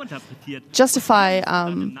justify,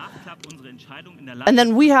 and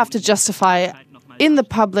then we have to justify in the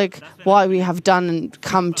public why we have done and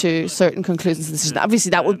come to certain conclusions.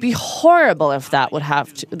 Obviously, that would be horrible if that would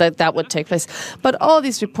that would take place. But all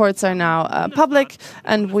these reports are now public,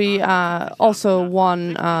 and we also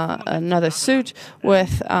won another suit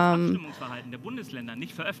with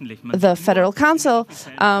the Federal Council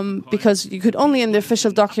because you could only in the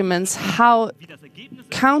official documents how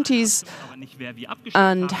counties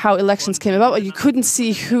and how elections came about, but you couldn't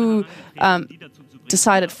see who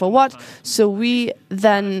decided for what. So we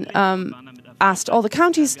then asked all the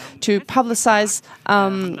counties to publicize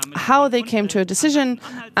how they came to a decision,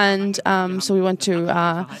 and so we went to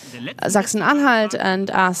Sachsen-Anhalt and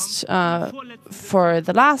asked for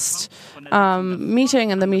the last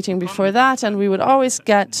meeting and the meeting before that, and we would always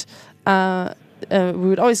get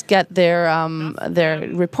their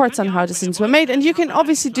reports on how decisions were made. And you can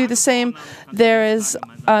obviously do the same. There is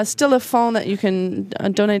still a phone that you can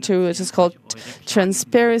donate to, which is called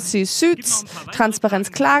Transparency Suits, Transparenz,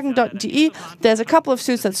 Klagen.de. There's a couple of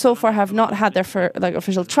suits that so far have not had their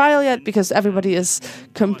official trial yet because everybody is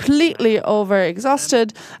completely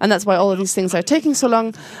over-exhausted, and that's why all of these things are taking so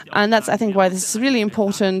long. And that's, I think, why this is really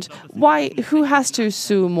important. Who has to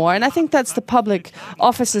sue more? And I think that's the public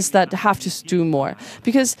offices that have to sue more,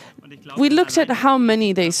 because we looked at how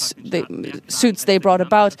many suits they brought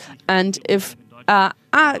about, and if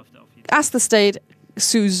as the state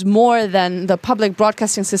sues more than the public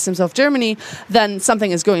broadcasting systems of Germany, then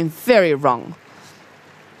something is going very wrong.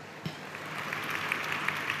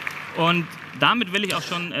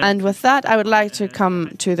 And with that, I would like to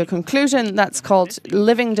come to the conclusion that's called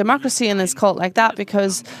Living Democracy, and it's called like that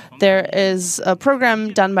because there is a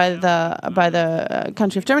program done by the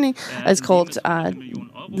country of Germany. It's called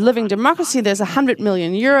Living Democracy. There's 100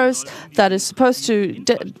 million euros that is supposed to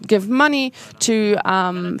give money to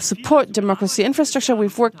support democracy infrastructure.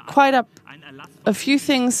 We've worked quite up a few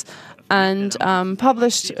things and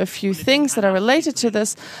published a few things that are related to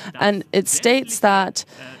this, and it states that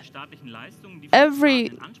every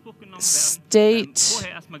state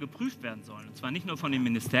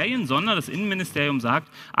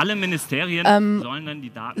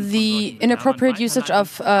the inappropriate usage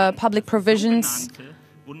of public provisions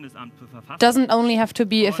doesn't only have to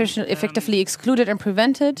be effectively excluded and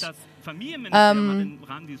prevented,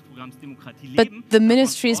 but the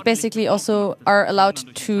ministries basically also are allowed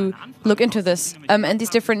to look into this. And these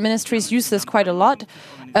different ministries use this quite a lot.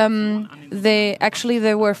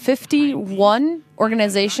 There were 51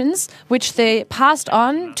 organizations which they passed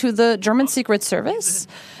on to the German Secret Service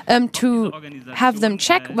to have them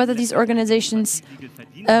check whether these organizations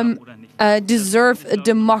deserve a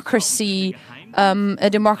democracy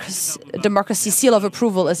seal of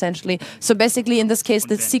approval, essentially. So basically, in this case,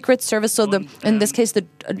 the Secret Service, in this case, the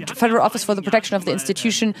Federal Office for the Protection of the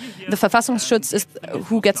Institution, the Verfassungsschutz, is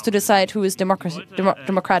who gets to decide who is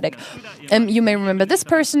democratic. You may remember this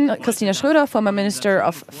person, Christina Schröder, former Minister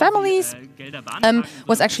of Families,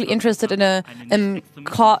 was actually interested in a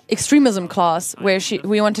extremism clause where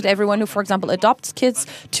we wanted everyone who, for example, adopts kids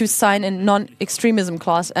to sign a non-extremism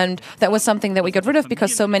clause, and that was something that we got rid of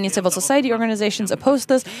because so many civil society organizations opposed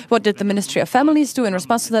this. What did the Ministry of Families do in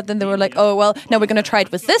response to that? Then they were like, oh, well, now we're going to try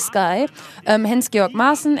it with this guy. Hans-Georg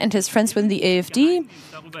Maaßen and his friends within the AfD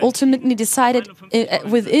ultimately decided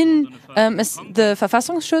within the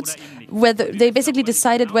Verfassungsschutz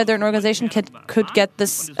whether an organization could get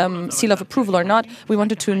this seal of approval or not. We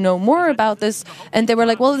wanted to know more about this, and they were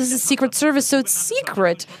like, well, this is Secret Service, so it's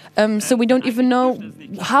secret. So we don't even know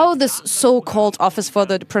how this so-called Office for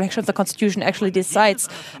the Protection of the Constitution actually decides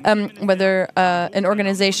whether an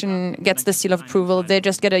organization gets the seal of approval. They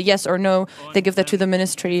just get a yes or no. They give that to the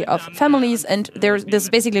Ministry of Families, and there's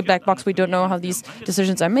basically a black box. We don't know how these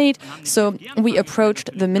decisions are made. So we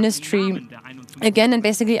approached the ministry again and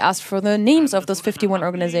basically asked for the names of those 51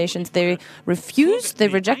 organizations. They refused, they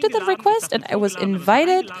rejected that request, and I was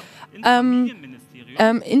invited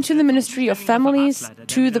into the Ministry of Families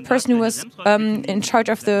to the person who was in charge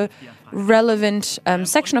of the relevant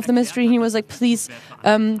section of the ministry. He was like, please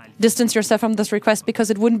distance yourself from this request because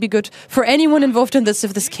it wouldn't be good for anyone involved in this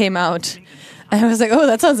if this came out. And I was like, oh,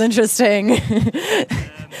 that sounds interesting.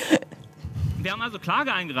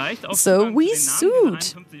 So we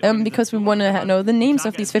sued because we want to know the names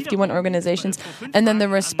of these 51 organizations. And then the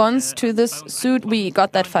response to this suit, we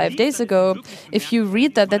got that 5 days ago. If you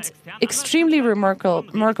read that, that's extremely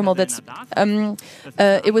remarkable. That's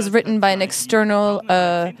it was written by an external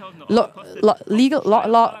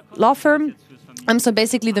law firm. So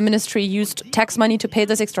basically, the ministry used tax money to pay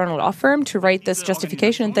this external law firm to write this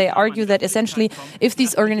justification. And they argue that essentially, if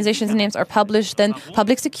these organizations' names are published, then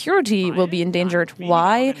public security will be endangered.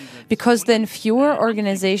 Why? Because then fewer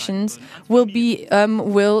organizations will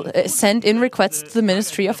send in requests to the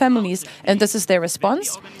Ministry of Families, and this is their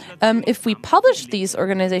response. If we publish these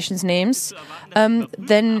organizations' names,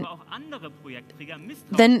 then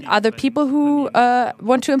other people who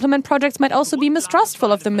want to implement projects might also be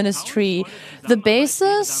mistrustful of the ministry. The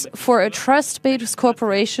basis for a trust-based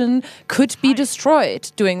cooperation could be destroyed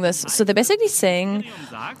doing this. So they're basically saying,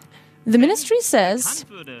 the ministry says,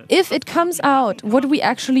 if it comes out what we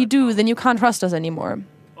actually do, then you can't trust us anymore.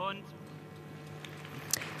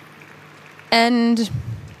 And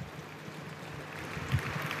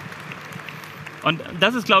I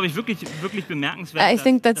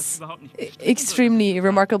think that's extremely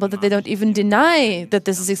remarkable that they don't even deny that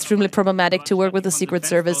this is extremely problematic to work with the Secret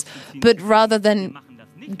Service, but rather than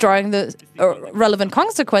drawing the relevant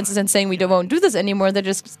consequences and saying we won't do this anymore, they're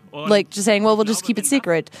just saying, well, we'll just keep it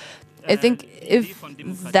secret. I think if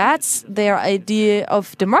that's their idea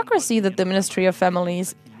of democracy that the Ministry of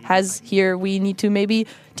Families has here, we need to maybe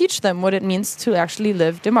teach them what it means to actually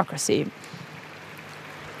live democracy.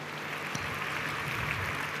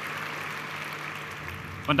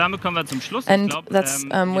 And that's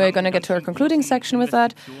we're going to get to our concluding section with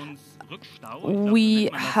that. We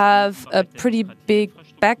have a pretty big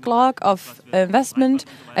backlog of investment.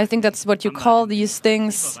 I think that's what you call these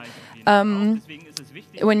things.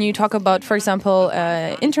 When you talk about, for example,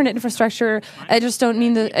 internet infrastructure, I don't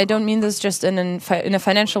mean this just in a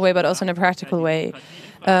financial way, but also in a practical way.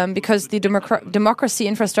 Because the democracy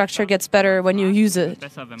infrastructure gets better when you use it.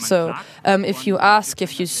 So if you ask,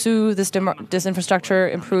 if you sue, this infrastructure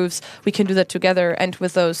improves. We can do that together. And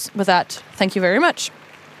with that, thank you very much.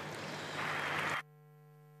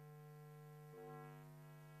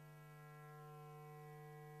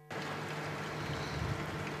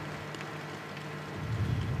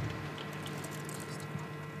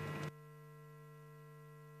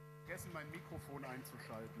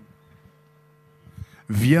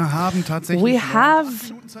 We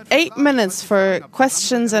have 8 minutes for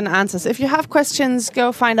questions and answers. If you have questions,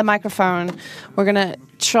 go find a microphone. We're going to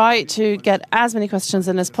try to get as many questions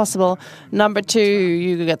in as possible. Number 2,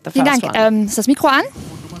 you get the first one. Ist das Mikro an?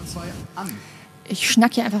 Ich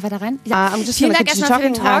schnack hier einfach weiter rein. Ja. Vielen Dank erstmal für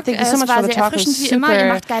den Talk. Es war sehr erfrischend wie immer.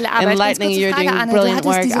 Ihr macht geile Arbeit. Ganz kurze Frage, Arne. Du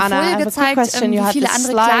hattest diese Folie gezeigt, wie viele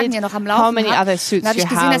andere Klagen ihr noch am Laufen habt. Da habe ich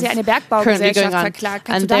gesehen, dass ihr eine Bergbaugesellschaft verklagt.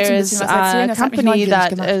 Kannst du dazu ein bisschen was erzählen? Das hat mich neugierig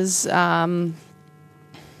gemacht.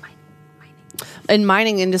 In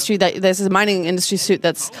mining industry, there's a mining industry suit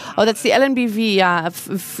that's the LNBV,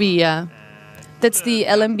 That's the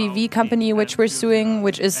LMBV company which we're suing,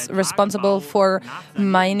 which is responsible for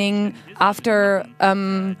mining after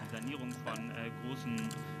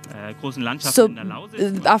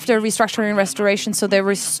after restructuring and restoration. So they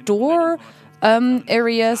restore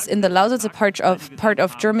areas in the Lausitz, a part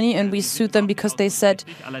of Germany, and we sued them because they said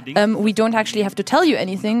we don't actually have to tell you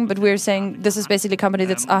anything, but we're saying this is basically a company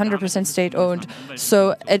that's 100% state-owned.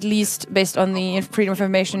 So at least based on the Freedom of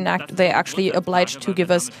Information Act, they're actually obliged to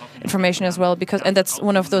give us information as well, and that's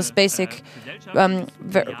one of those basic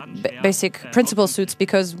principle suits,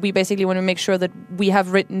 because we basically want to make sure that we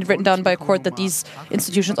have written down by a court that these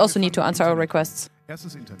institutions also need to answer our requests.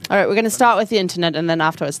 All right, we're going to start with the internet and then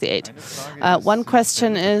afterwards the 8. One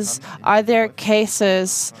question is, are there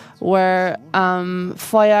cases where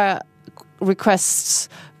FOIA requests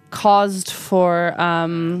caused for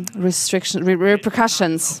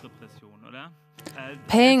repercussions?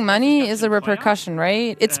 Paying money is a repercussion,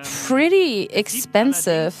 right? It's pretty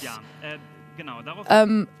expensive.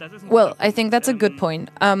 Well, I think that's a good point.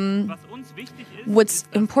 What's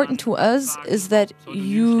important to us is that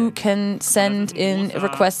you can send in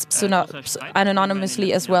requests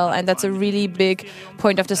anonymously as well, and that's a really big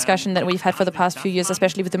point of discussion that we've had for the past few years,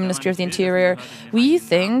 especially with the Ministry of the Interior. We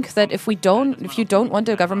think that if you don't want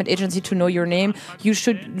a government agency to know your name, you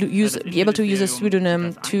should be able to use a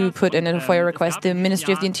pseudonym to put in a FOIA request. The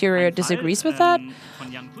Ministry of the Interior disagrees with that.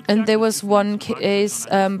 And there was one case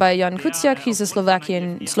by Jan Kuciak. He's a Slovak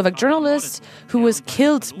journalist who was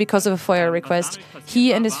killed because of a FOIA request.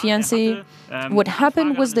 He and his fiancée, what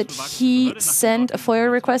happened was that he sent a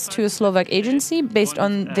FOIA request to a Slovak agency based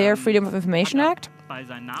on their Freedom of Information Act,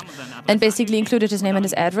 and basically included his name and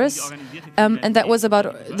his address. And that was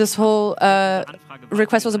about, this whole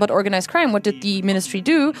request was about organized crime. What did the ministry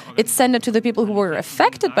do? It sent it to the people who were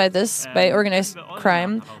affected by this, by organized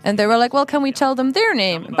crime, and they were like, well, can we tell them their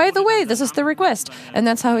name? By the way, this is the request. And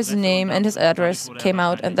that's how his name and his address came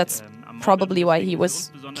out, and that's probably why he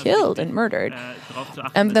was killed and murdered.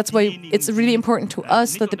 And that's why it's really important to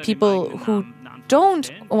us that the people who don't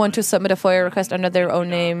want to submit a FOIA request under their own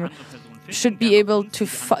name should be able to,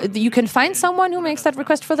 you can find someone who makes that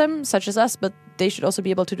request for them, such as us, but they should also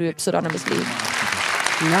be able to do it pseudonymously.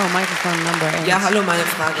 No, microphone number 8. Ja, hallo, meine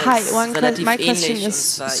Frage ist my question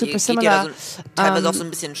is super similar. Teilweise auch so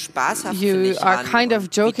ein bisschen spaßhaft, You are kind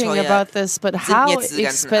of joking about this, but how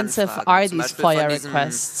expensive are these FOIA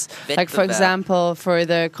requests? Like, for example, for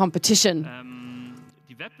the competition.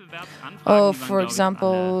 Oh, for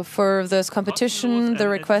example, for this competition, the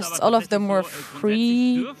requests, all of them were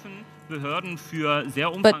free.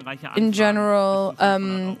 But in general,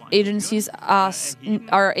 agencies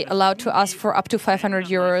are allowed to ask for up to 500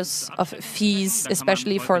 euros of fees,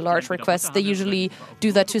 especially for large requests. They usually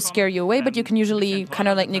do that to scare you away, but you can usually kind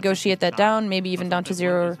of like negotiate that down, maybe even down to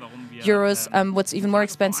 €0. What's even more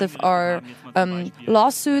expensive are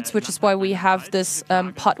lawsuits, which is why we have this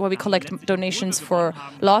pot where we collect donations for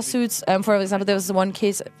lawsuits. For example, there was one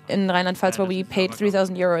case in Rheinland-Pfalz where we paid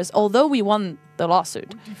 3,000 euros, although we won the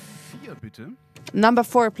lawsuit. Number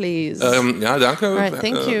 4, please. Ja, danke. Right,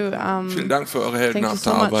 thank you. Vielen Dank für eure heldenhafte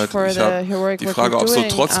so Arbeit. Ich habe die Frage, ob es so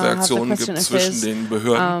Trotzreaktionen gibt zwischen den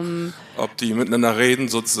Behörden, ob die miteinander reden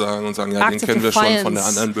sozusagen und sagen, ja, den kennen wir schon von der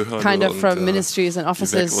anderen Behörde. Kind of from ministries and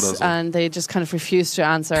offices, so. And they just kind of refuse to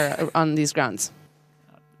answer on these grounds.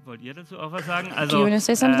 Wollt ihr dazu auch was sagen? Do you want to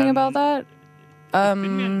say something about that?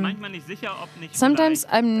 Sometimes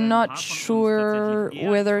I'm not sure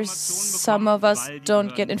whether some of us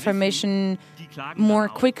don't get information more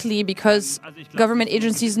quickly because government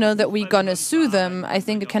agencies know that we're going to sue them. I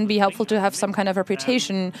think it can be helpful to have some kind of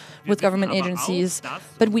reputation with government agencies.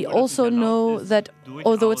 But we also know that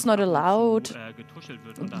although it's not allowed,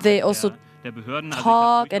 they also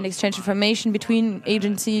talk and exchange information between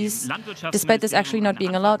agencies, despite this actually not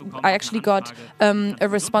being allowed. I actually got a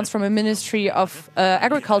response from a Ministry of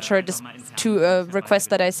Agriculture to a request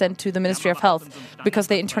that I sent to the Ministry of Health because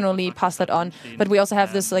they internally passed that on. But we also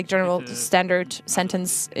have this like general standard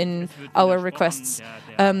sentence in our requests.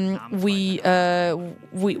 We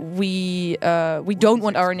don't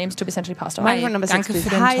want our names to be essentially passed on. Danke für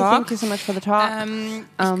den Hi, Talk. thank you so much for the talk.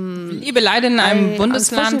 Ich lebe leider in einem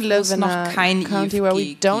Bundesland, wo es noch kein county where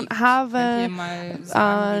we don't have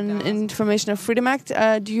an Information of Freedom Act.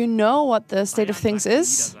 Do you know what the state of things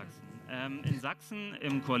is?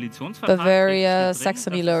 Bavaria,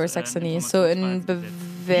 Saxony, Lower Saxony. So in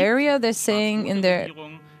Bavaria, they're saying in their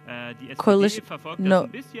coalition, no,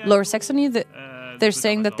 Lower Saxony, they're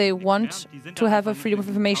saying that they want to have a Freedom of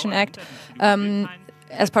Information Act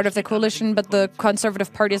as part of their coalition, but the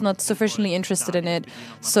Conservative Party is not sufficiently interested in it.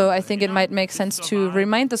 So I think it might make sense to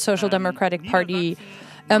remind the Social Democratic Party.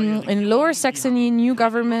 In Lower Saxony, new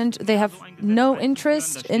government, they have no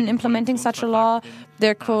interest in implementing such a law.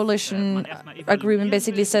 Their coalition agreement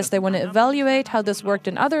basically says they want to evaluate how this worked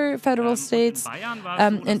in other federal states.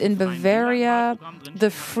 And in Bavaria, the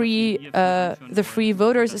free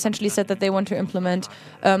voters essentially said that they want to implement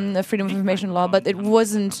a Freedom of Information law, but it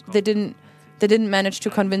wasn't. They didn't manage to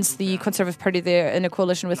convince the Conservative Party they're in a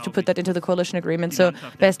coalition with to put that into the coalition agreement. So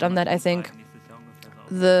based on that, I think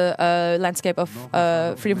the landscape of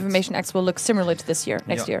Freedom of Information Acts will look similar to this year,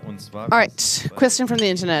 next year. All right, question from the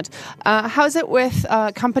internet. How is it with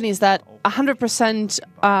companies that 100%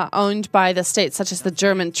 are owned by the state, such as the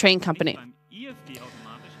German train company?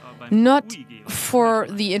 Not for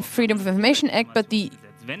the Freedom of Information Act, but the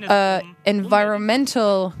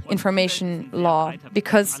environmental information law,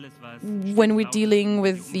 because when we're dealing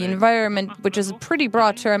with the environment, which is a pretty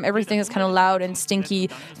broad term, everything is kind of loud and stinky,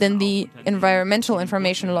 then the environmental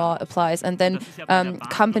information law applies. And then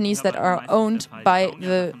companies that are owned by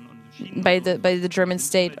the German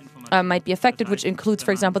state might be affected, which includes,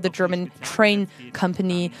 for example, the German train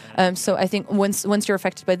company. So I think once you're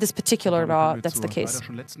affected by this particular law, that's the case.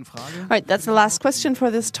 All right, that's the last question for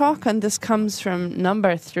this talk, and this comes from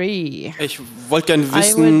number 3. Ich wollte gerne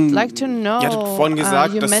wissen, like to know, ihr hattet vorhin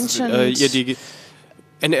gesagt, dass ihr die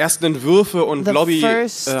ersten Entwürfe und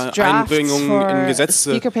Lobby-Einbringungen in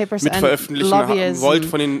Gesetze mitveröffentlichen haben wollt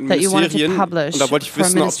von den Ministerien. Und da wollte ich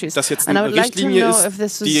wissen, ob das jetzt eine Richtlinie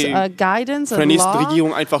ist, die von der nächsten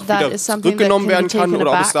Regierung einfach wieder zurückgenommen werden kann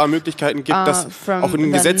oder ob es da Möglichkeiten gibt, das auch in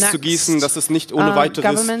ein Gesetz zu gießen, dass es nicht ohne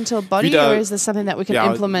weiteres wieder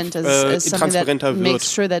intransparenter wird.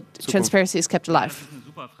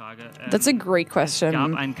 That's a great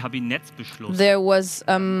question. There was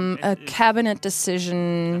a cabinet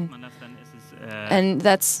decision, and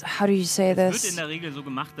that's, how do you say this?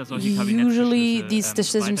 Usually these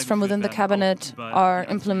decisions from within the cabinet are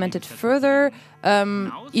implemented further,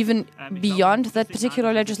 even beyond that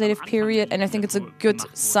particular legislative period, and I think it's a good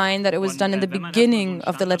sign that it was done in the beginning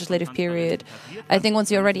of the legislative period. I think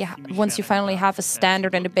once you finally have a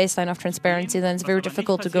standard and a baseline of transparency, then it's very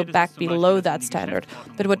difficult to go back below that standard.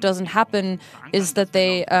 But what doesn't happen is that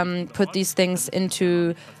they put these things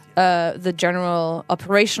into the general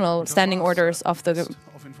operational standing orders of the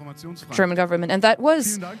German government, and that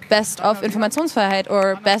was best of Informationsfreiheit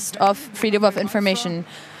or best of freedom of information.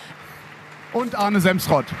 Und Arne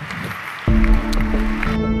Semsrott.